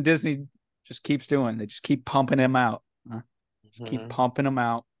 There's something Disney just keeps doing. They just keep pumping him out. Huh? Just keep pumping him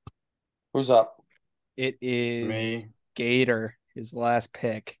out. Who's up? It is Me. Gator, his last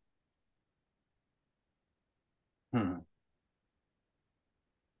pick. Hmm.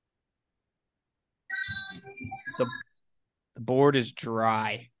 The board is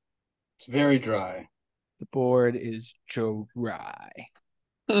dry. It's very dry. The board is dry.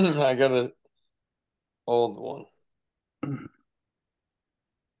 I got an old one.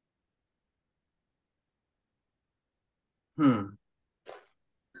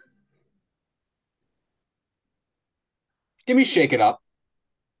 Give me Shake It Up.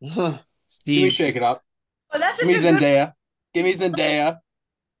 Give me Steve, Shake It Up. Oh, that's Give me such a good. Zendaya. Give me Zendaya.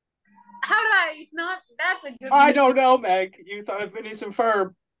 How did I not? That's a good. I don't know, Meg. You thought of Phineas and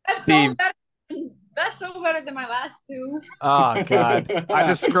Ferb. That's Steve. so better. That's so better than my last two. oh God. I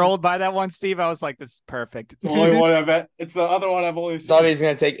just scrolled by that one, Steve. I was like, this is perfect. It's the only one I've bet. It's the other one I've only seen. Thought he was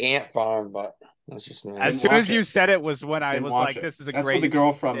gonna take Ant Farm, but that's just me. As Didn't soon watch as you it. said it was when I Didn't was watch like, it. this is a That's great with the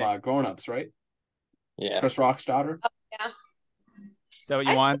girl from pick. Grown Ups, right? Yeah. Chris Rock's daughter. Yeah. Is that what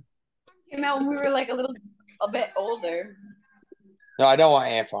you want? Came out when we were like a bit older. No, I don't want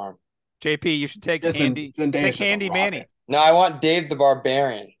Ant Farm. JP, you should take Listen, Candy. Zendaya's Take just a Candy Manny. rocket. No, I want Dave the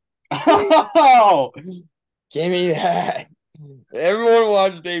Barbarian. Oh, Give me that. Everyone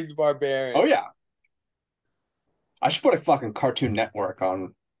watch Dave the Barbarian. oh yeah. I should put a fucking Cartoon Network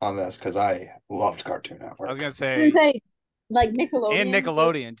on this because I loved Cartoon Network. I was gonna I was say, gonna say like Nickelodeon. and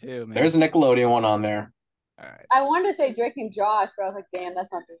Nickelodeon too, man. There's a Nickelodeon one on there. All right. I wanted to say Drake and Josh, but I was like, damn,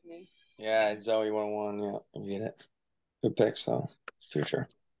 that's not Disney. Yeah, Zoe 101. Yeah, I get it. Good picks, though. Future.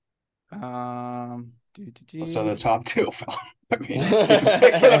 So the top two. I mean,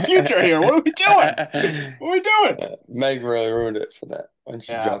 picks for the future here. What are we doing? What are we doing? Meg really ruined it for that when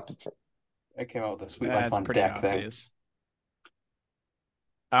she Yeah. dropped it. I came out with a Sweet That's Life on pretty Deck thing. obvious.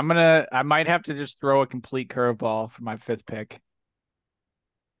 I might have to just throw a complete curveball for my fifth pick.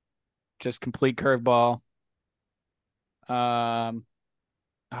 Just complete curveball.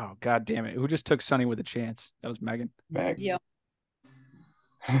 Oh God damn it! Who just took Sunny with a chance? That was Megan. Meg. Yeah.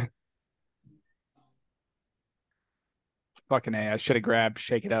 Fucking A! I should have grabbed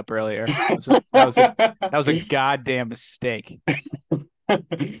Shake It Up earlier. That was a goddamn mistake.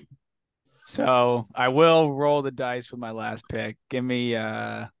 So I will roll the dice with my last pick. Give me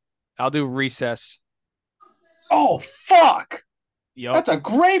I'll do Recess. Oh fuck! Yup. That's a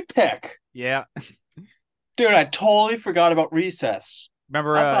great pick, Yeah. dude. I totally forgot about Recess.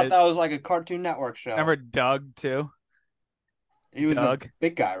 Remember I thought that was like a Cartoon Network show. remember Doug too? He was Doug? a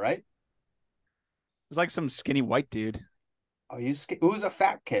big guy, right? It was like some skinny white dude. Oh, who was a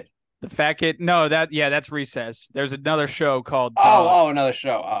fat kid? The fat kid. No, that's Recess. There's another show called Oh, Doug, another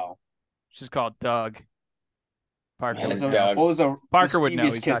show. Oh, which is called Doug. Parker. Man, would know. Doug. What was a Parker would know.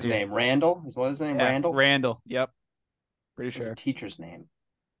 mischievous He's not kid's here. name? Randall. What was his name? Yeah, Randall. Randall. Yep. Pretty What was sure. the teacher's name?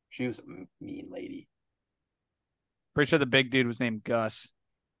 She was a mean lady. Pretty sure the big dude was named Gus.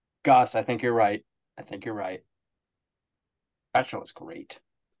 Gus, I think you're right. That show was great.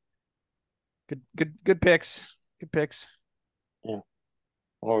 Good picks. Good picks.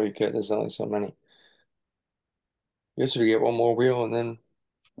 Or we could. There's only so many. I guess we get one more wheel and then.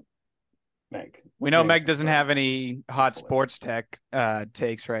 Meg. We know James Meg was doesn't right. have any hot That's sports tech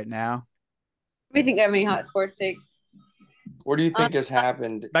takes right now. Let me think I have any hot sports takes. What do you think has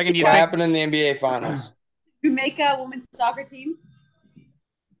happened? Megan, you What think happened in the NBA Finals? Jamaica women's soccer team.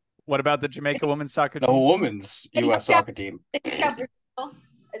 what about the Jamaica women's soccer The team? women's U.S. soccer team. They got Brazil,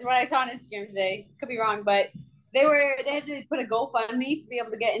 is what I saw on Instagram today. Could be wrong, but they had to put a GoFundMe to be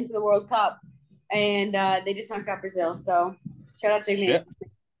able to get into the World Cup, and they just knocked out Brazil. So shout out to Jamaica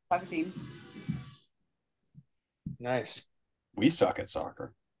soccer team. Nice. We suck at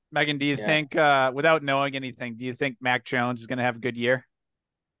soccer. Megan, do you Yeah. think without knowing anything, do you think Mac Jones is going to have a good year?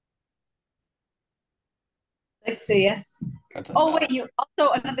 Let's say yes. That's a Oh bet. wait, you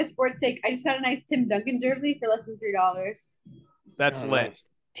also another sports take. I just got a nice Tim Duncan jersey for less than $3. That's Oh, lit. nice.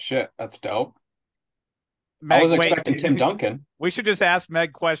 Shit, that's dope. Meg, I was wait, expecting Tim Duncan. we should just ask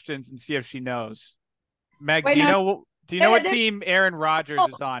Meg questions and see if she knows. Meg, Wait, do you no. know what There's- team Aaron Rodgers Oh,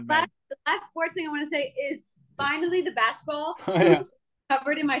 is on, Meg? The last sports thing I want to say is finally the basketball Yeah.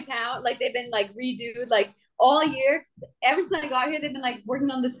 covered in my town. Like they've been like redoed like all year. Ever since I got here, they've been like working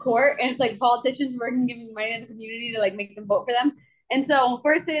on this court, and it's like politicians working, giving money to the community to like make them vote for them. And so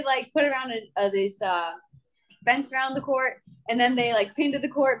first they like put around this fence around the court, and then they like painted the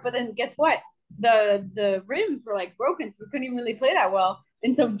court. But then guess what? The rims were like broken, so we couldn't even really play that well.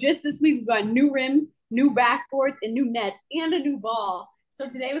 And so just this week we got new rims, new backboards, and new nets, and a new ball. So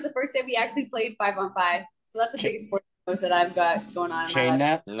today was the first day we actually played 5-on-5. So that's the biggest sport news that I've got going on in my Chain life.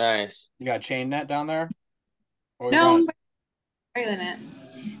 net. Nice. You got a chain net down there? Or we No, run but better than it.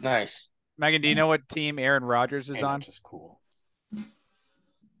 Nice. Megan, do you know what team Aaron Rodgers it? is Chain on? net is cool.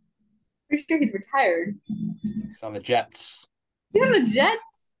 Pretty sure he's retired. It's on the Jets. He's on the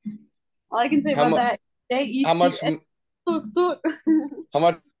Jets. All I can say How about mu- that. How much? Suck. How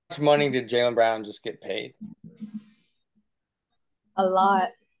much money did Jaylen Brown just get paid? A lot.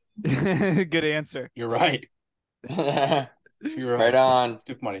 Good answer. You're right. Right You're right. on.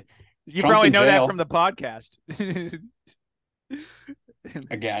 Stupid money. You Trump's probably in know that jail. from the podcast.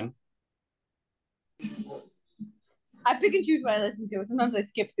 Again. I pick and choose what I listen to. Sometimes I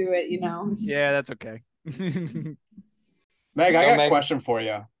skip through it, Yeah, that's okay. Meg, I got a Meg. question for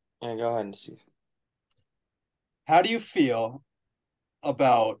you. Yeah, go ahead and see. How do you feel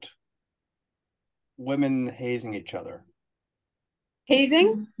about women hazing each other?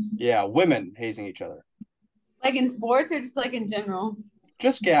 Hazing? Yeah, women hazing each other. Like in sports or just like in general?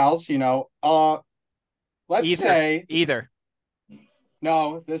 Just gals, let's say Either.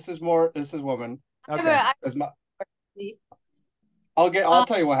 no, this is woman. Okay. As my, I'll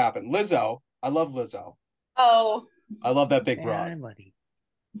tell you what happened. Lizzo, I love Lizzo. Oh, I love that big broad.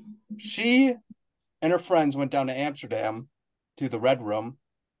 She and her friends went down to Amsterdam to the Red Room,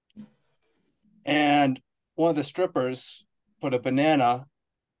 and one of the strippers put a banana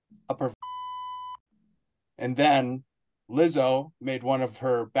up her, and then Lizzo made one of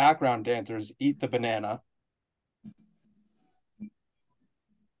her background dancers eat the banana.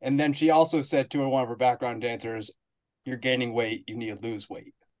 And then she also said to one of her background dancers, "You're gaining weight. You need to lose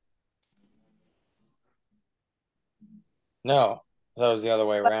weight." No, that was the other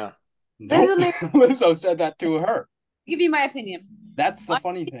way around. This Nope. Lizzo said that to her. give you my opinion. That's the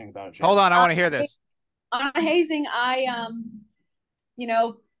funny thing about it. Hold on, I want to hear this. On hazing, I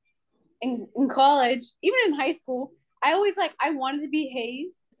in college, even in high school, I always I wanted to be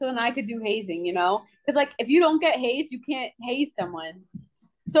hazed so then I could do hazing, because like if you don't get hazed, you can't haze someone.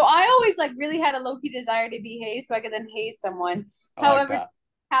 So I always really had a low-key desire to be hazed so I could then haze someone. However, that.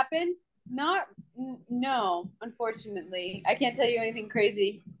 happened? No, unfortunately. I can't tell you anything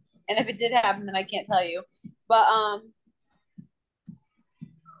crazy. And if it did happen, then I can't tell you. But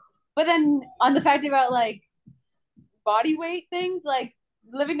then on the fact about body weight things,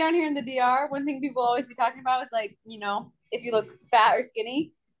 living down here in the DR, one thing people always be talking about is if you look fat or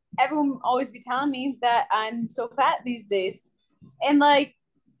skinny, everyone always be telling me that I'm so fat these days. And I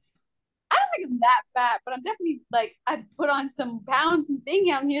don't think I'm that fat, but I'm definitely I put on some pounds and being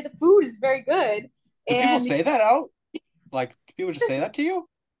down here. The food is very good. Do people say that out? Do people just say that to you?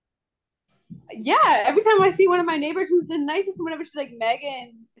 Yeah, every time I see one of my neighbors who's the nicest, whenever she's like,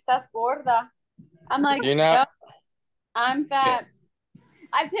 "Megan, estás gorda," I'm like, You're not. "Yep, I'm fat."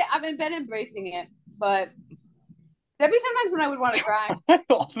 I've been embracing it, but there'd be sometimes when I would want to cry.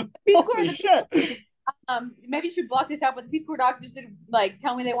 Holy shit. Maybe you should block this out, but the Peace Corps doctor just did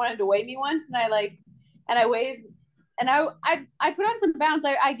tell me they wanted to weigh me once, and I weighed, and I put on some pounds.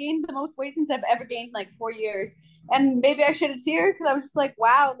 I gained the most weight since I've ever gained 4 years, and maybe I shed a tear because I was just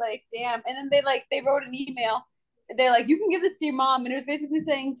wow, damn. And then they wrote an email. They're like, you can give this to your mom, and it was basically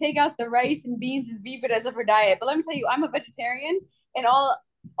saying take out the rice and beans and viveras of her diet. But let me tell you, I'm a vegetarian, and all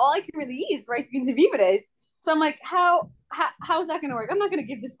I can really eat is rice, beans, and viveras. So I'm like, how is that gonna work? I'm not gonna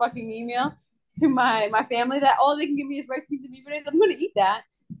give this fucking email. to my family that all they can give me is rice, beans, and meat potatoes, I'm gonna eat that.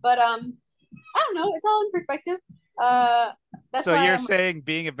 But I don't know. It's all in perspective. That's So why you're I'm saying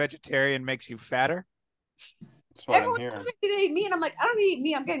being a vegetarian makes you fatter? That's what I'm everyone hearing. tells me to eat meat, and I'm like, I don't eat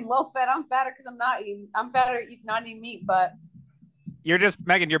meat. I'm getting well fed. I'm fatter because I'm fatter not eating meat. But You're just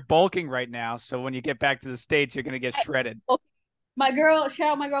Megan. You're bulking right now, so when you get back to the States, you're gonna get shredded. my girl,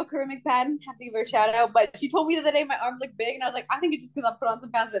 shout out my girl Corinne McPadden. Have to give her a shout out. But she told me the other day my arms look big, and I was like, I think it's just because I put on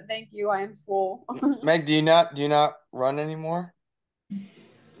some pounds. But thank you, I am swole. Meg, do you not run anymore?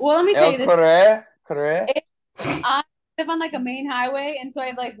 Well, let me tell El you this. Correa. I live on like a main highway, and so I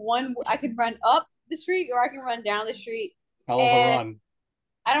have like I can run up the street or I can run down the street. Hell of a And run.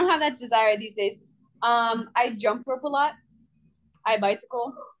 I don't have that desire these days. I jump rope a lot. I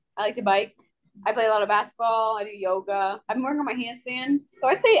bicycle. I like to bike. I play a lot of basketball. I do yoga. I've been working on my handstands. So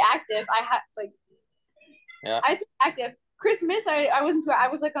I stay active. Yeah. I stay active. Christmas, I wasn't too. I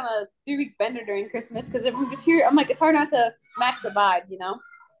was like on a 3-week bender during Christmas because I'm just here. I'm like, it's hard not to match the vibe, you know.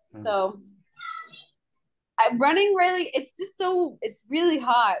 So running really, it's really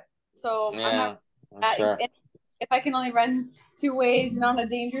hot. So I'm Yeah. not. Sure. If I can only run 2 ways and on a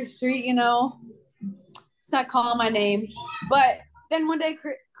dangerous street, you know, it's not calling my name. But then one day,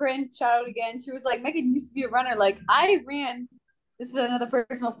 Corinne, shout out again. She was like, Megan used to be a runner. Like I ran. This is another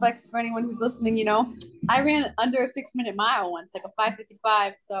personal flex for anyone who's listening. You know, I ran under a 6-minute mile once, like a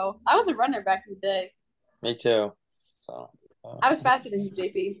 5:55. So I was a runner back in the day. Me too. So I was faster than you,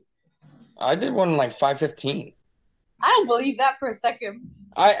 JP. I did one in like 5:15. I don't believe that for a second.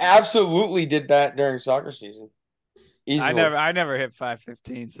 I absolutely did that during soccer season. Easily. I never hit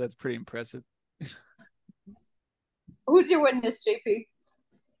 5:15, so that's pretty impressive. Who's your witness, JP?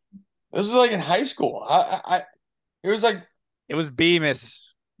 This was like in high school. It was like It was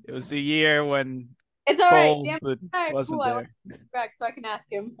Bemis. It was the year when It's all right. Cole Damn, all right, wasn't cool. I there. went back so I can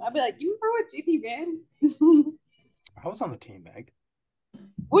ask him. I'll be like, you remember what JP ran? I was on the team, Meg.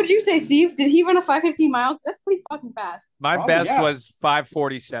 What did you say, Steve? Did he run a 5:15 mile? That's pretty fucking fast. My Probably, best yeah. was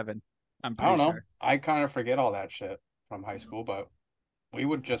 5:47. I'm I pretty don't know. sure. I kind of forget all that shit from high school, but we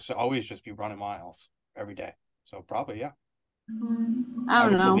would always be running miles every day. So probably, yeah. I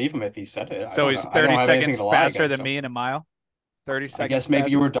don't would know. believe him if he said it. So he's 30 seconds faster than me in a mile. 30 seconds. I guess maybe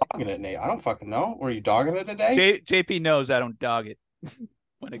faster. you were dogging it, Nate. I don't fucking know. Were you dogging it today? JP knows I don't dog it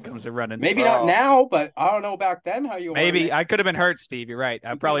when it comes to running. Maybe not now, but I don't know back then how you were. Maybe I could have been hurt, Steve. You're right.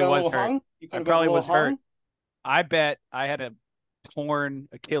 I probably was hurt. I probably was hurt. I bet I had a torn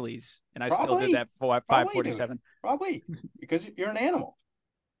Achilles, and I still did that for 5:47. Probably because you're an animal.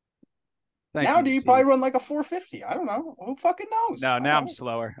 Thank now, you, do you Steve. probably run like a 450? I don't know. Who fucking knows? No, now I'm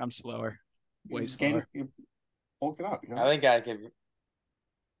slower. I'm slower. Way slower. You're bulking up. You know? I think I could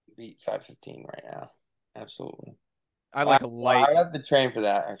beat 5:15 right now. Absolutely. I like a light. I'd have to train for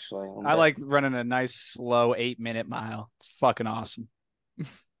that actually. I like running a nice slow 8-minute mile. It's fucking awesome.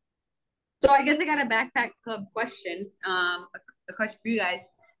 So I guess I got a backpack club question. A question for you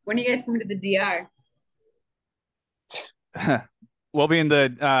guys. When are you guys coming to the DR? We'll be in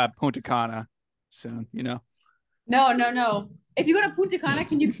the Punta Cana soon, you know. No. If you go to Punta Cana,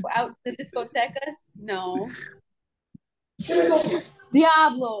 can you go out to the discotecas? No.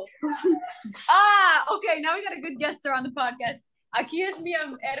 Diablo. Okay. Now we got a good guest star on the podcast. Aquí es mi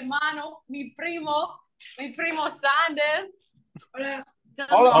hermano, mi primo Sander.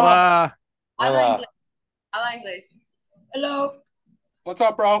 Hola. Habla inglés. Hello. What's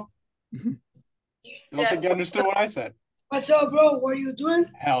up, bro? You don't think you understood what I said? What's up, bro? What are you doing?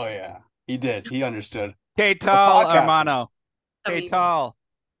 Hell yeah. He did. He understood. ¿Qué tal, podcasting. hermano? ¿Qué tal?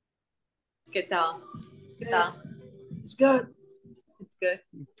 ¿Qué tal? ¿Qué tal? It's good. It's good.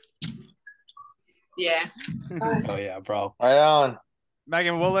 Yeah. Oh yeah, bro. Right on.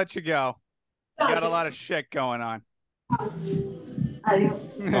 Megan, we'll let you go. You got a lot of shit going on.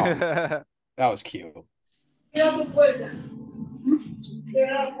 Adios. That was cute.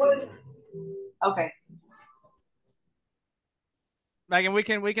 Okay. Megan, we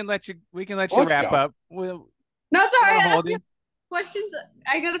can let you Let's wrap go. up. No, it's all right. I hold have you. questions.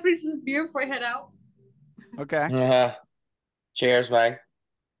 I gotta finish this beer before I head out. Okay. Yeah. Cheers, Meg.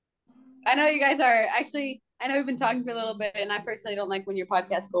 I know you guys are actually. I know we've been talking for a little bit, and I personally don't like when your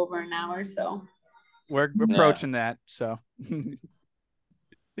podcasts go over an hour. So We're approaching that. So.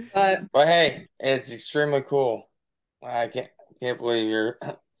 But hey, it's extremely cool. I can't believe you're.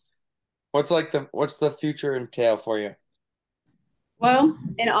 What's the future entail for you? well,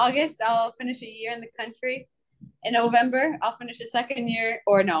 in August I'll finish a year in the country. In November I'll finish a second year,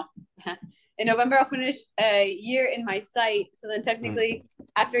 or no, in November I'll finish a year in my site. So then technically,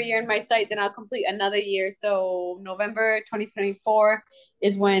 after a year in my site, then I'll complete another year. So November 2024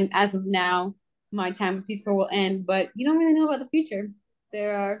 is when, as of now, my time with Peace Corps will end, but you don't really know about the future.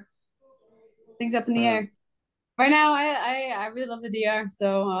 There are things up in the air. Right now, I really love the DR,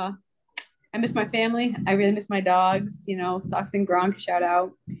 so I miss my family. I really miss my dogs. You know, Sox and Gronk, shout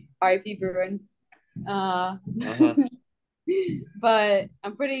out, R.I.P. Bruin. But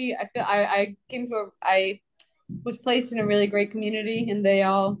I'm pretty. I feel I came to I was placed in a really great community, and they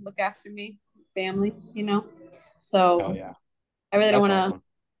all look after me, family. You know, so Oh yeah, I really don't that's want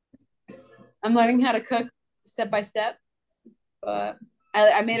to. awesome. I'm learning how to cook step by step, but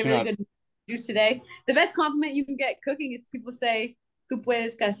I made a But really good juice today. The best compliment you can get cooking is people say, "Tú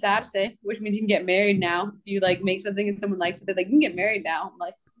puedes casarse," which means you can get married now. If you like make something and someone likes it, they're like, "You can get married now." I'm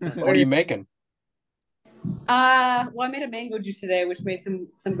like, What are you making? well, I made a mango juice today, which made some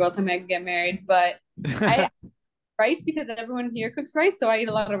girl tell me I could get married. But I rice because everyone here cooks rice, so I eat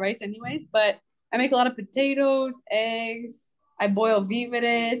a lot of rice anyways. But I make a lot of potatoes, eggs. I boil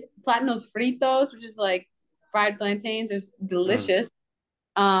víveres, plátanos fritos, which is like fried plantains. It's delicious.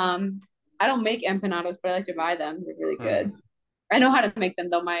 I don't make empanadas, but I like to buy them. They're really good. I know how to make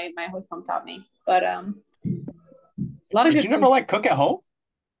them though. My host mom taught me. But a lot of Did good you never food. like cook at home?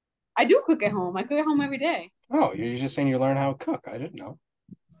 I do cook at home. I cook at home every day. Oh, you're just saying you learn how to cook. I didn't know.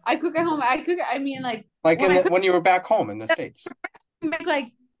 I cook at home. I cook. I mean, like Like when I cook, when you were back home in the States. I make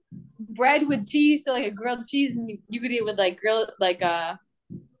like bread with cheese, so like a grilled cheese, and you could eat with like grilled like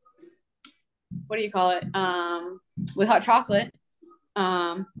what do you call it? With hot chocolate.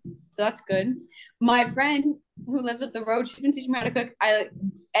 So that's good. My friend who lives up the road, she's been teaching me how to cook.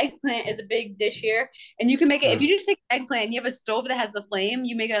 Eggplant is a big dish here, and you can make it if you just take eggplant and you have a stove that has the flame.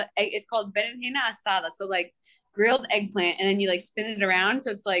 You make it's called berenjena asada, so like grilled eggplant, and then you like spin it around,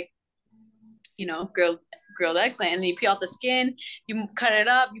 so it's like grilled eggplant, and then you peel out the skin, you cut it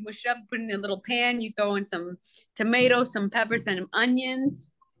up, you mush it up, put it in a little pan, you throw in some tomatoes, some peppers, some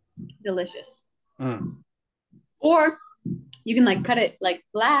onions. Delicious. Or you can like cut it like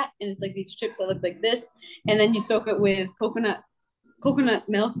flat, and it's like these strips that look like this, and then you soak it with coconut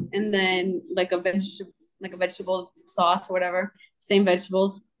milk, and then like a vegetable sauce or whatever. Same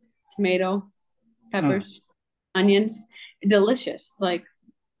vegetables, tomato, peppers, onions. Delicious. Like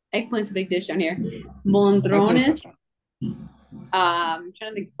eggplant's a big dish down here. Molondrones. I'm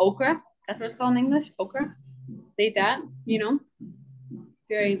trying to think. Okra. That's what it's called in English. Okra. They eat that. You know.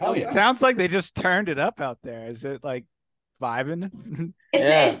 Very. Oh, yeah. Sounds like they just turned it up out there. Is it like vibing?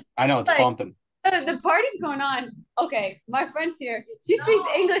 It's I know it's like, bumping. The party's going on. Okay, my friend's here. She speaks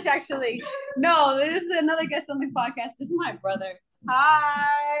English, actually. No, this is another guest on the podcast. This is my brother.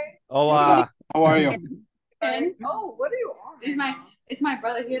 Hi. Hola. How are you? And what are you on? It's my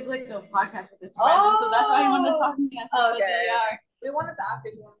brother. He has like a podcast with his friends, so that's why he wanted to talk to me. Okay. We wanted to ask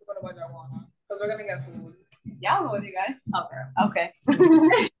if you wanted to go to Bajawana because we're gonna get food. Yeah, I'll go with you guys. Okay.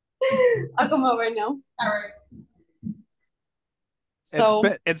 I'll come over now. All right. So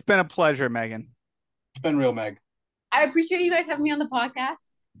it's been a pleasure, Megan. It's been real, Meg. I appreciate you guys having me on the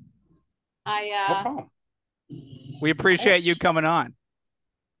podcast. No problem. We appreciate you coming on.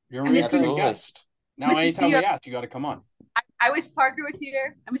 You're a returning guest. Now, anytime we ask, you got to come on. I wish Parker was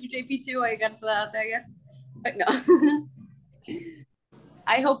here. I miss you, JP, too. I got to put that out there, I guess. But no.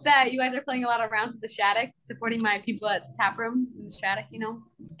 I hope that you guys are playing a lot of rounds with the Shattuck, supporting my people at the tap room in the Shattuck, you know.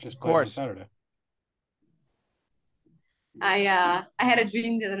 Just of course. Saturday. I had a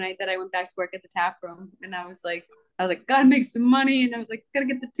dream the other night that I went back to work at the tap room, and I was like, gotta make some money, and I was like, gotta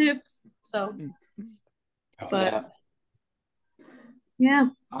get the tips. So, but yeah.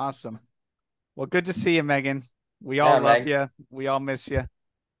 Awesome. Well, good to see you, Megan. We all love you. We all miss you.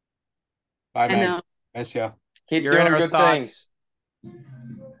 Bye, Meg. Miss you. Keep doing good things.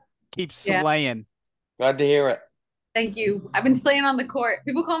 Keep slaying. Glad to hear it. Thank you. I've been slaying on the court.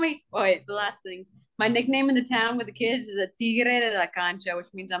 People call me. Oh wait, the last thing. My nickname in the town with the kids is a Tigre de la Cancha, which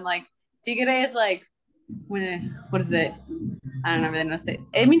means I'm like Tigre is like what is it? I don't know really know to say.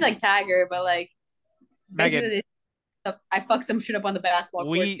 It means like tiger, but like Megan, I fuck some shit up on the basketball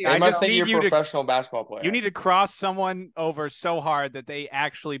court. I must think you're a professional basketball player. You need to cross someone over so hard that they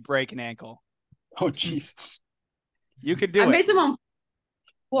actually break an ankle. Oh Jesus! You could do it. I made some on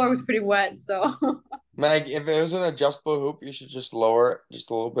floor was pretty wet, so. Meg, if it was an adjustable hoop, you should just lower it just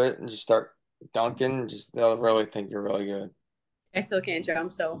a little bit and just start dunking. They'll really think you're really good. I still can't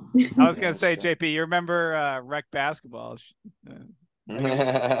jump, so. I was gonna say, JP, you remember rec basketball?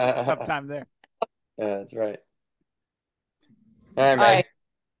 Tough time there. Yeah, that's right. All right, Meg.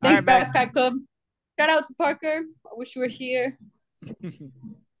 Thanks, Backpack Club. Shout out to Parker. I wish you were here.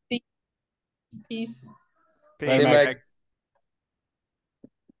 Peace. Peace, Meg.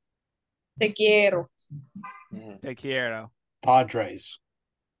 Te quiero. Te quiero. Padres.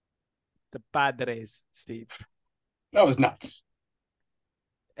 The Padres, Steve. That was nuts.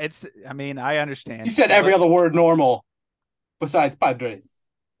 I understand. You said every other word normal besides Padres.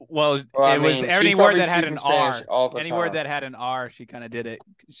 Well, Well, it was she's any word probably that had speaking an Spanish R. all the Any time. word that had an R, she kind of did it.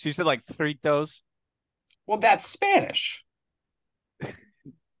 She said like fritos. Well, that's Spanish.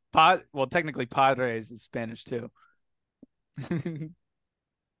 Well, technically Padres is Spanish too. The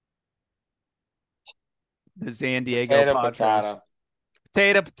San Diego Potato, Padres. potato.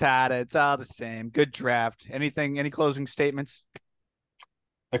 Potato, potato. It's all the same. Good draft. Any closing statements?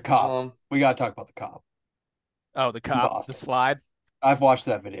 The cop. We got to talk about the cop. Oh, the cop. The slide. I've watched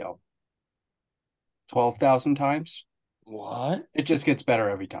that video 12,000 times. What? It just gets better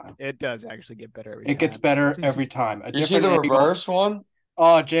every time. It does actually get better every time. It gets better every time. You see the reverse one?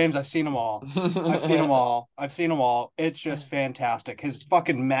 Oh, James, I've seen them all. I've seen them all. It's just fantastic. His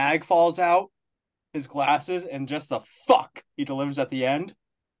fucking mag falls out, his glasses, and just the fuck he delivers at the end.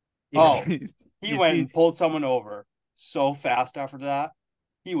 Oh, he went and pulled someone over so fast after that.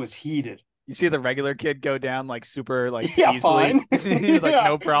 He was heated. You see the regular kid go down like super like yeah, easily, fine. like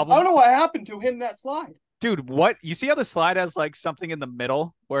no problem. I don't know what happened to him that slide. Dude, what? You see how the slide has like something in the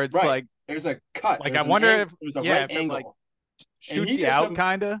middle where it's like there's a cut. Like there's I wonder if there's a right right angle. like shoots you out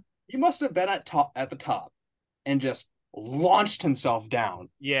kind of. He must have been at the top and just launched himself down.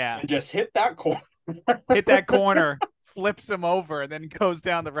 Yeah. And just hit that corner. Hit that corner, flips him over, and then goes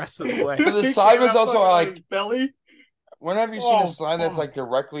down the rest of the way. But the slide was also like belly. When have you seen a slide that's like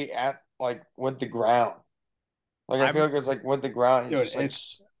directly at like with the ground? Like I feel like it's like with the ground. Dude, just, like,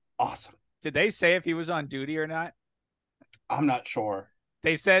 it's awesome. Did they say if he was on duty or not? I'm not sure.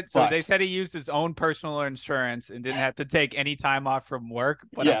 They said so. They said he used his own personal insurance and didn't have to take any time off from work.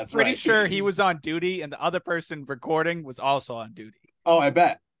 But I'm pretty sure he was on duty, and the other person recording was also on duty. Oh, I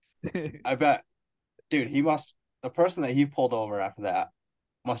bet. I bet. Dude, the person that he pulled over after that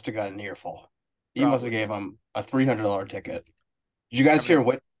must have got an earful. He must have gave him a $300 ticket. Did you guys hear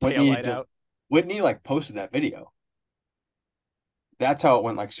what Whitney like posted that video? That's how it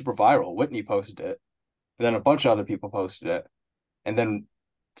went like super viral. Whitney posted it. And then a bunch of other people posted it. And then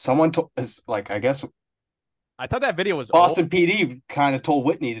someone I guess I thought that video was Boston old. PD kind of told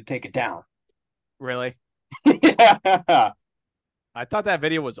Whitney to take it down. Really? Yeah. I thought that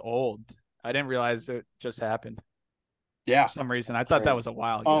video was old. I didn't realize it just happened. Yeah. For some reason. I thought that was a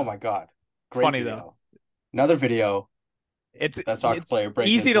while ago. Oh my God. Great Funny video. though. Another video. It's player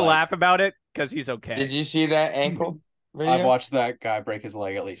easy to laugh about it because he's okay. Did you see that ankle video? I've watched that guy break his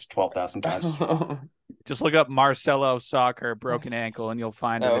leg at least 12,000 times. Just look up Marcelo Soccer broken ankle and you'll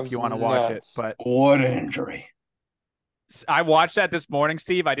find it if you want to watch it. But what an injury. I watched that this morning,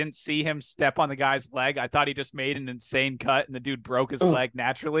 Steve. I didn't see him step on the guy's leg. I thought he just made an insane cut and the dude broke his leg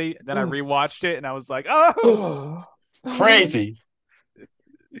naturally. Then I rewatched it and I was like, oh, crazy.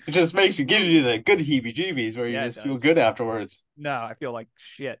 It just gives you the good heebie-jeebies where you just feel good afterwards. No, I feel like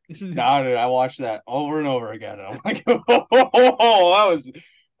shit. No, dude, I watched that over and over again. And I'm like, oh,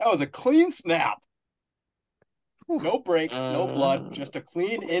 that was a clean snap. No break, no blood, just a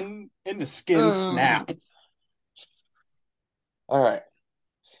clean in the skin snap. All right.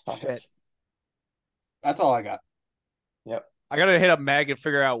 Shit. That's all I got. Yep. I got to hit up Meg and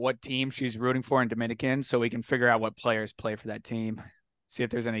figure out what team she's rooting for in Dominican so we can figure out what players play for that team. See if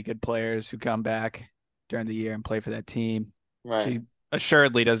there's any good players who come back during the year and play for that team. Right. She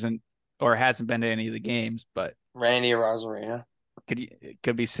assuredly doesn't or hasn't been to any of the games, but Randy Rosarina.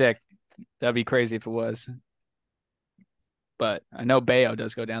 Could be sick. That'd be crazy if it was. But I know Bayo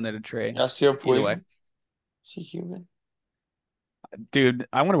does go down there to trade. Yasiel Either way. Puig. Is he human? Dude,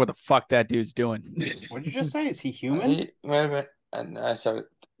 I wonder what the fuck that dude's doing. What did you just say? Is he human? He might have been. I said it.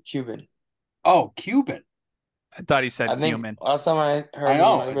 Cuban. Oh, Cuban. I thought he said I think human. last time I heard I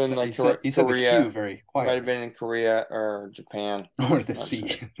know. he might have been like he said Korea. the Q very quiet. Might have been in Korea or Japan. Or the C.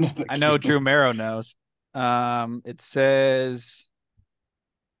 Sure. I know Drew Merrow knows. It says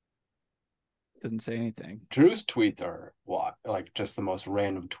doesn't say anything. Drew's tweets are what? Like just the most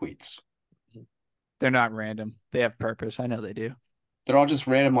random tweets. They're not random. They have purpose. I know they do. They're all just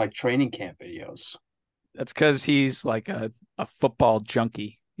random like training camp videos. That's because he's like a football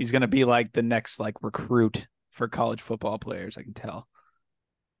junkie. He's gonna be like the next like recruit for college football players, I can tell.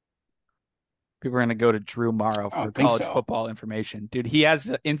 People are gonna go to Drew Morrow for college football information. Dude, he has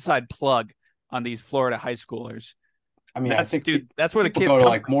the inside plug on these Florida high schoolers. I mean, I think that's where the kids go to come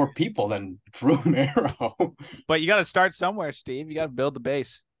like more people than Drew Merrow. But you got to start somewhere, Steve. You got to build the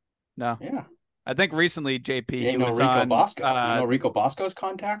base. No, yeah. I think recently JP He was Rico on Bosco. You know Rico Bosco's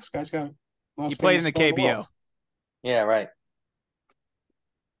contacts. Guy's got. He played in the KBO. Yeah, right.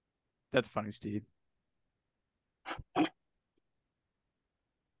 That's funny, Steve. All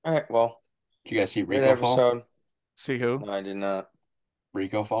right. Well, Did you guys see Great Rico fall? episode. See who? No, I did not.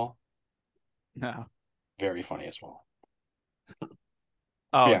 Rico fall? No. Very funny as well.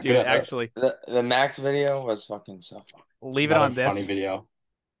 Oh, Yeah, dude, good episode. actually, The Max video was fucking so funny. leave it Another on this. funny video.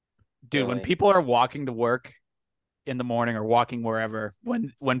 Dude, when Really. people are walking to work in the morning or walking wherever,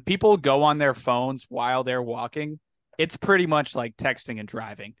 when people go on their phones while they're walking, it's pretty much like texting and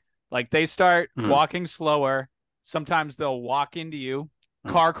driving. Like they start walking slower. Sometimes they'll walk into you,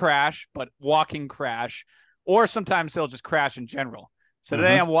 car crash, but walking crash, or sometimes they'll just crash in general. So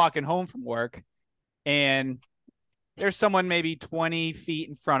today I'm walking home from work and there's someone maybe 20 feet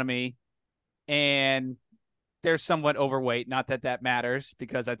in front of me and they're somewhat overweight. Not that that matters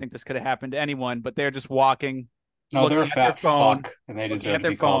because I think this could have happened to anyone, but they're just walking. No, they're a looking at their fat phone, fuck, and they looking deserve at to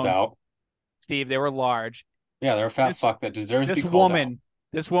their be called phone. out. Steve, they were large. Yeah, they're a fat fuck that deserves to be called out.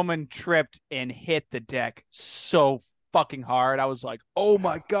 This woman tripped and hit the deck so fucking hard. I was like, oh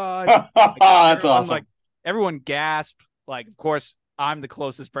my God. That's awesome. Everyone gasped. Like, of course, I'm the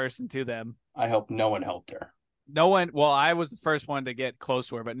closest person to them. I hope no one helped her. No one, well, I was the first one to get close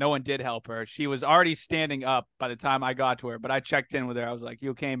to her, but no one did help her. She was already standing up by the time I got to her, but I checked in with her. I was like, you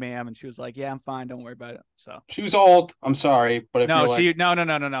okay, ma'am? And she was like, yeah, I'm fine. Don't worry about it. So she was old. I'm sorry, but if no, you're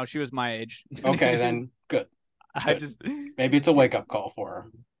no. She was my age. Okay, then good. Maybe it's a wake up call for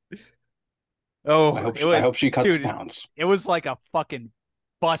her. Oh, I hope she cuts pounds. It was like a fucking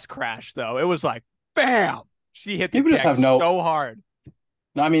bus crash, though. It was like, bam! She hit the deck so hard.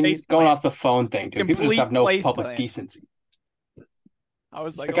 No, I mean, going off the phone thing, dude. People just have no public decency. I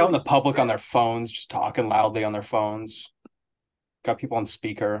was like, out in the public on their phones, just talking loudly on their phones. Got people on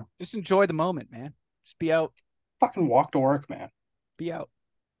speaker. Just enjoy the moment, man. Just be out. Fucking walk to work, man. Be out.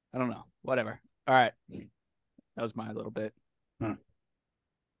 I don't know. Whatever. All right. That was my little bit. All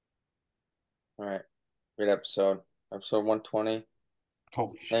right. Great episode. Episode 120.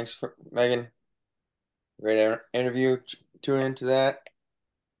 Holy shit. Thanks for Megan. Great interview. Tune into that.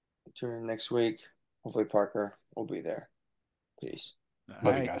 Tune in next week. Hopefully Parker will be there. Peace.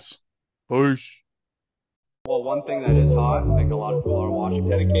 Love you guys. Push. Well, one thing that is hot, I think a lot of people are watching.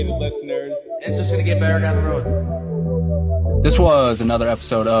 Dedicated listeners. It's just gonna get better down the road. This was another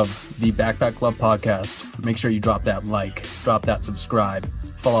episode of the Backpack Club podcast. Make sure you drop that like, drop that subscribe,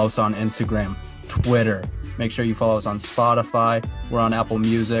 follow us on Instagram, Twitter. Make sure you follow us on Spotify. We're on Apple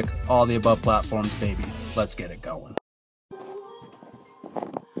Music, all the above platforms, baby. Let's get it going.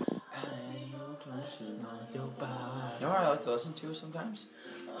 You know what I like to listen to sometimes?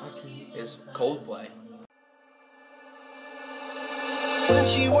 Is Coldplay. When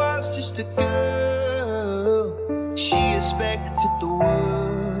she was just a girl, she expected the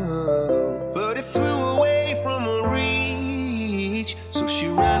world, but it flew away from her reach, so she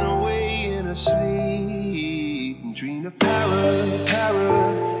ran away in her sleep and dreamed of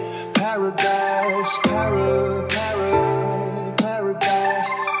power.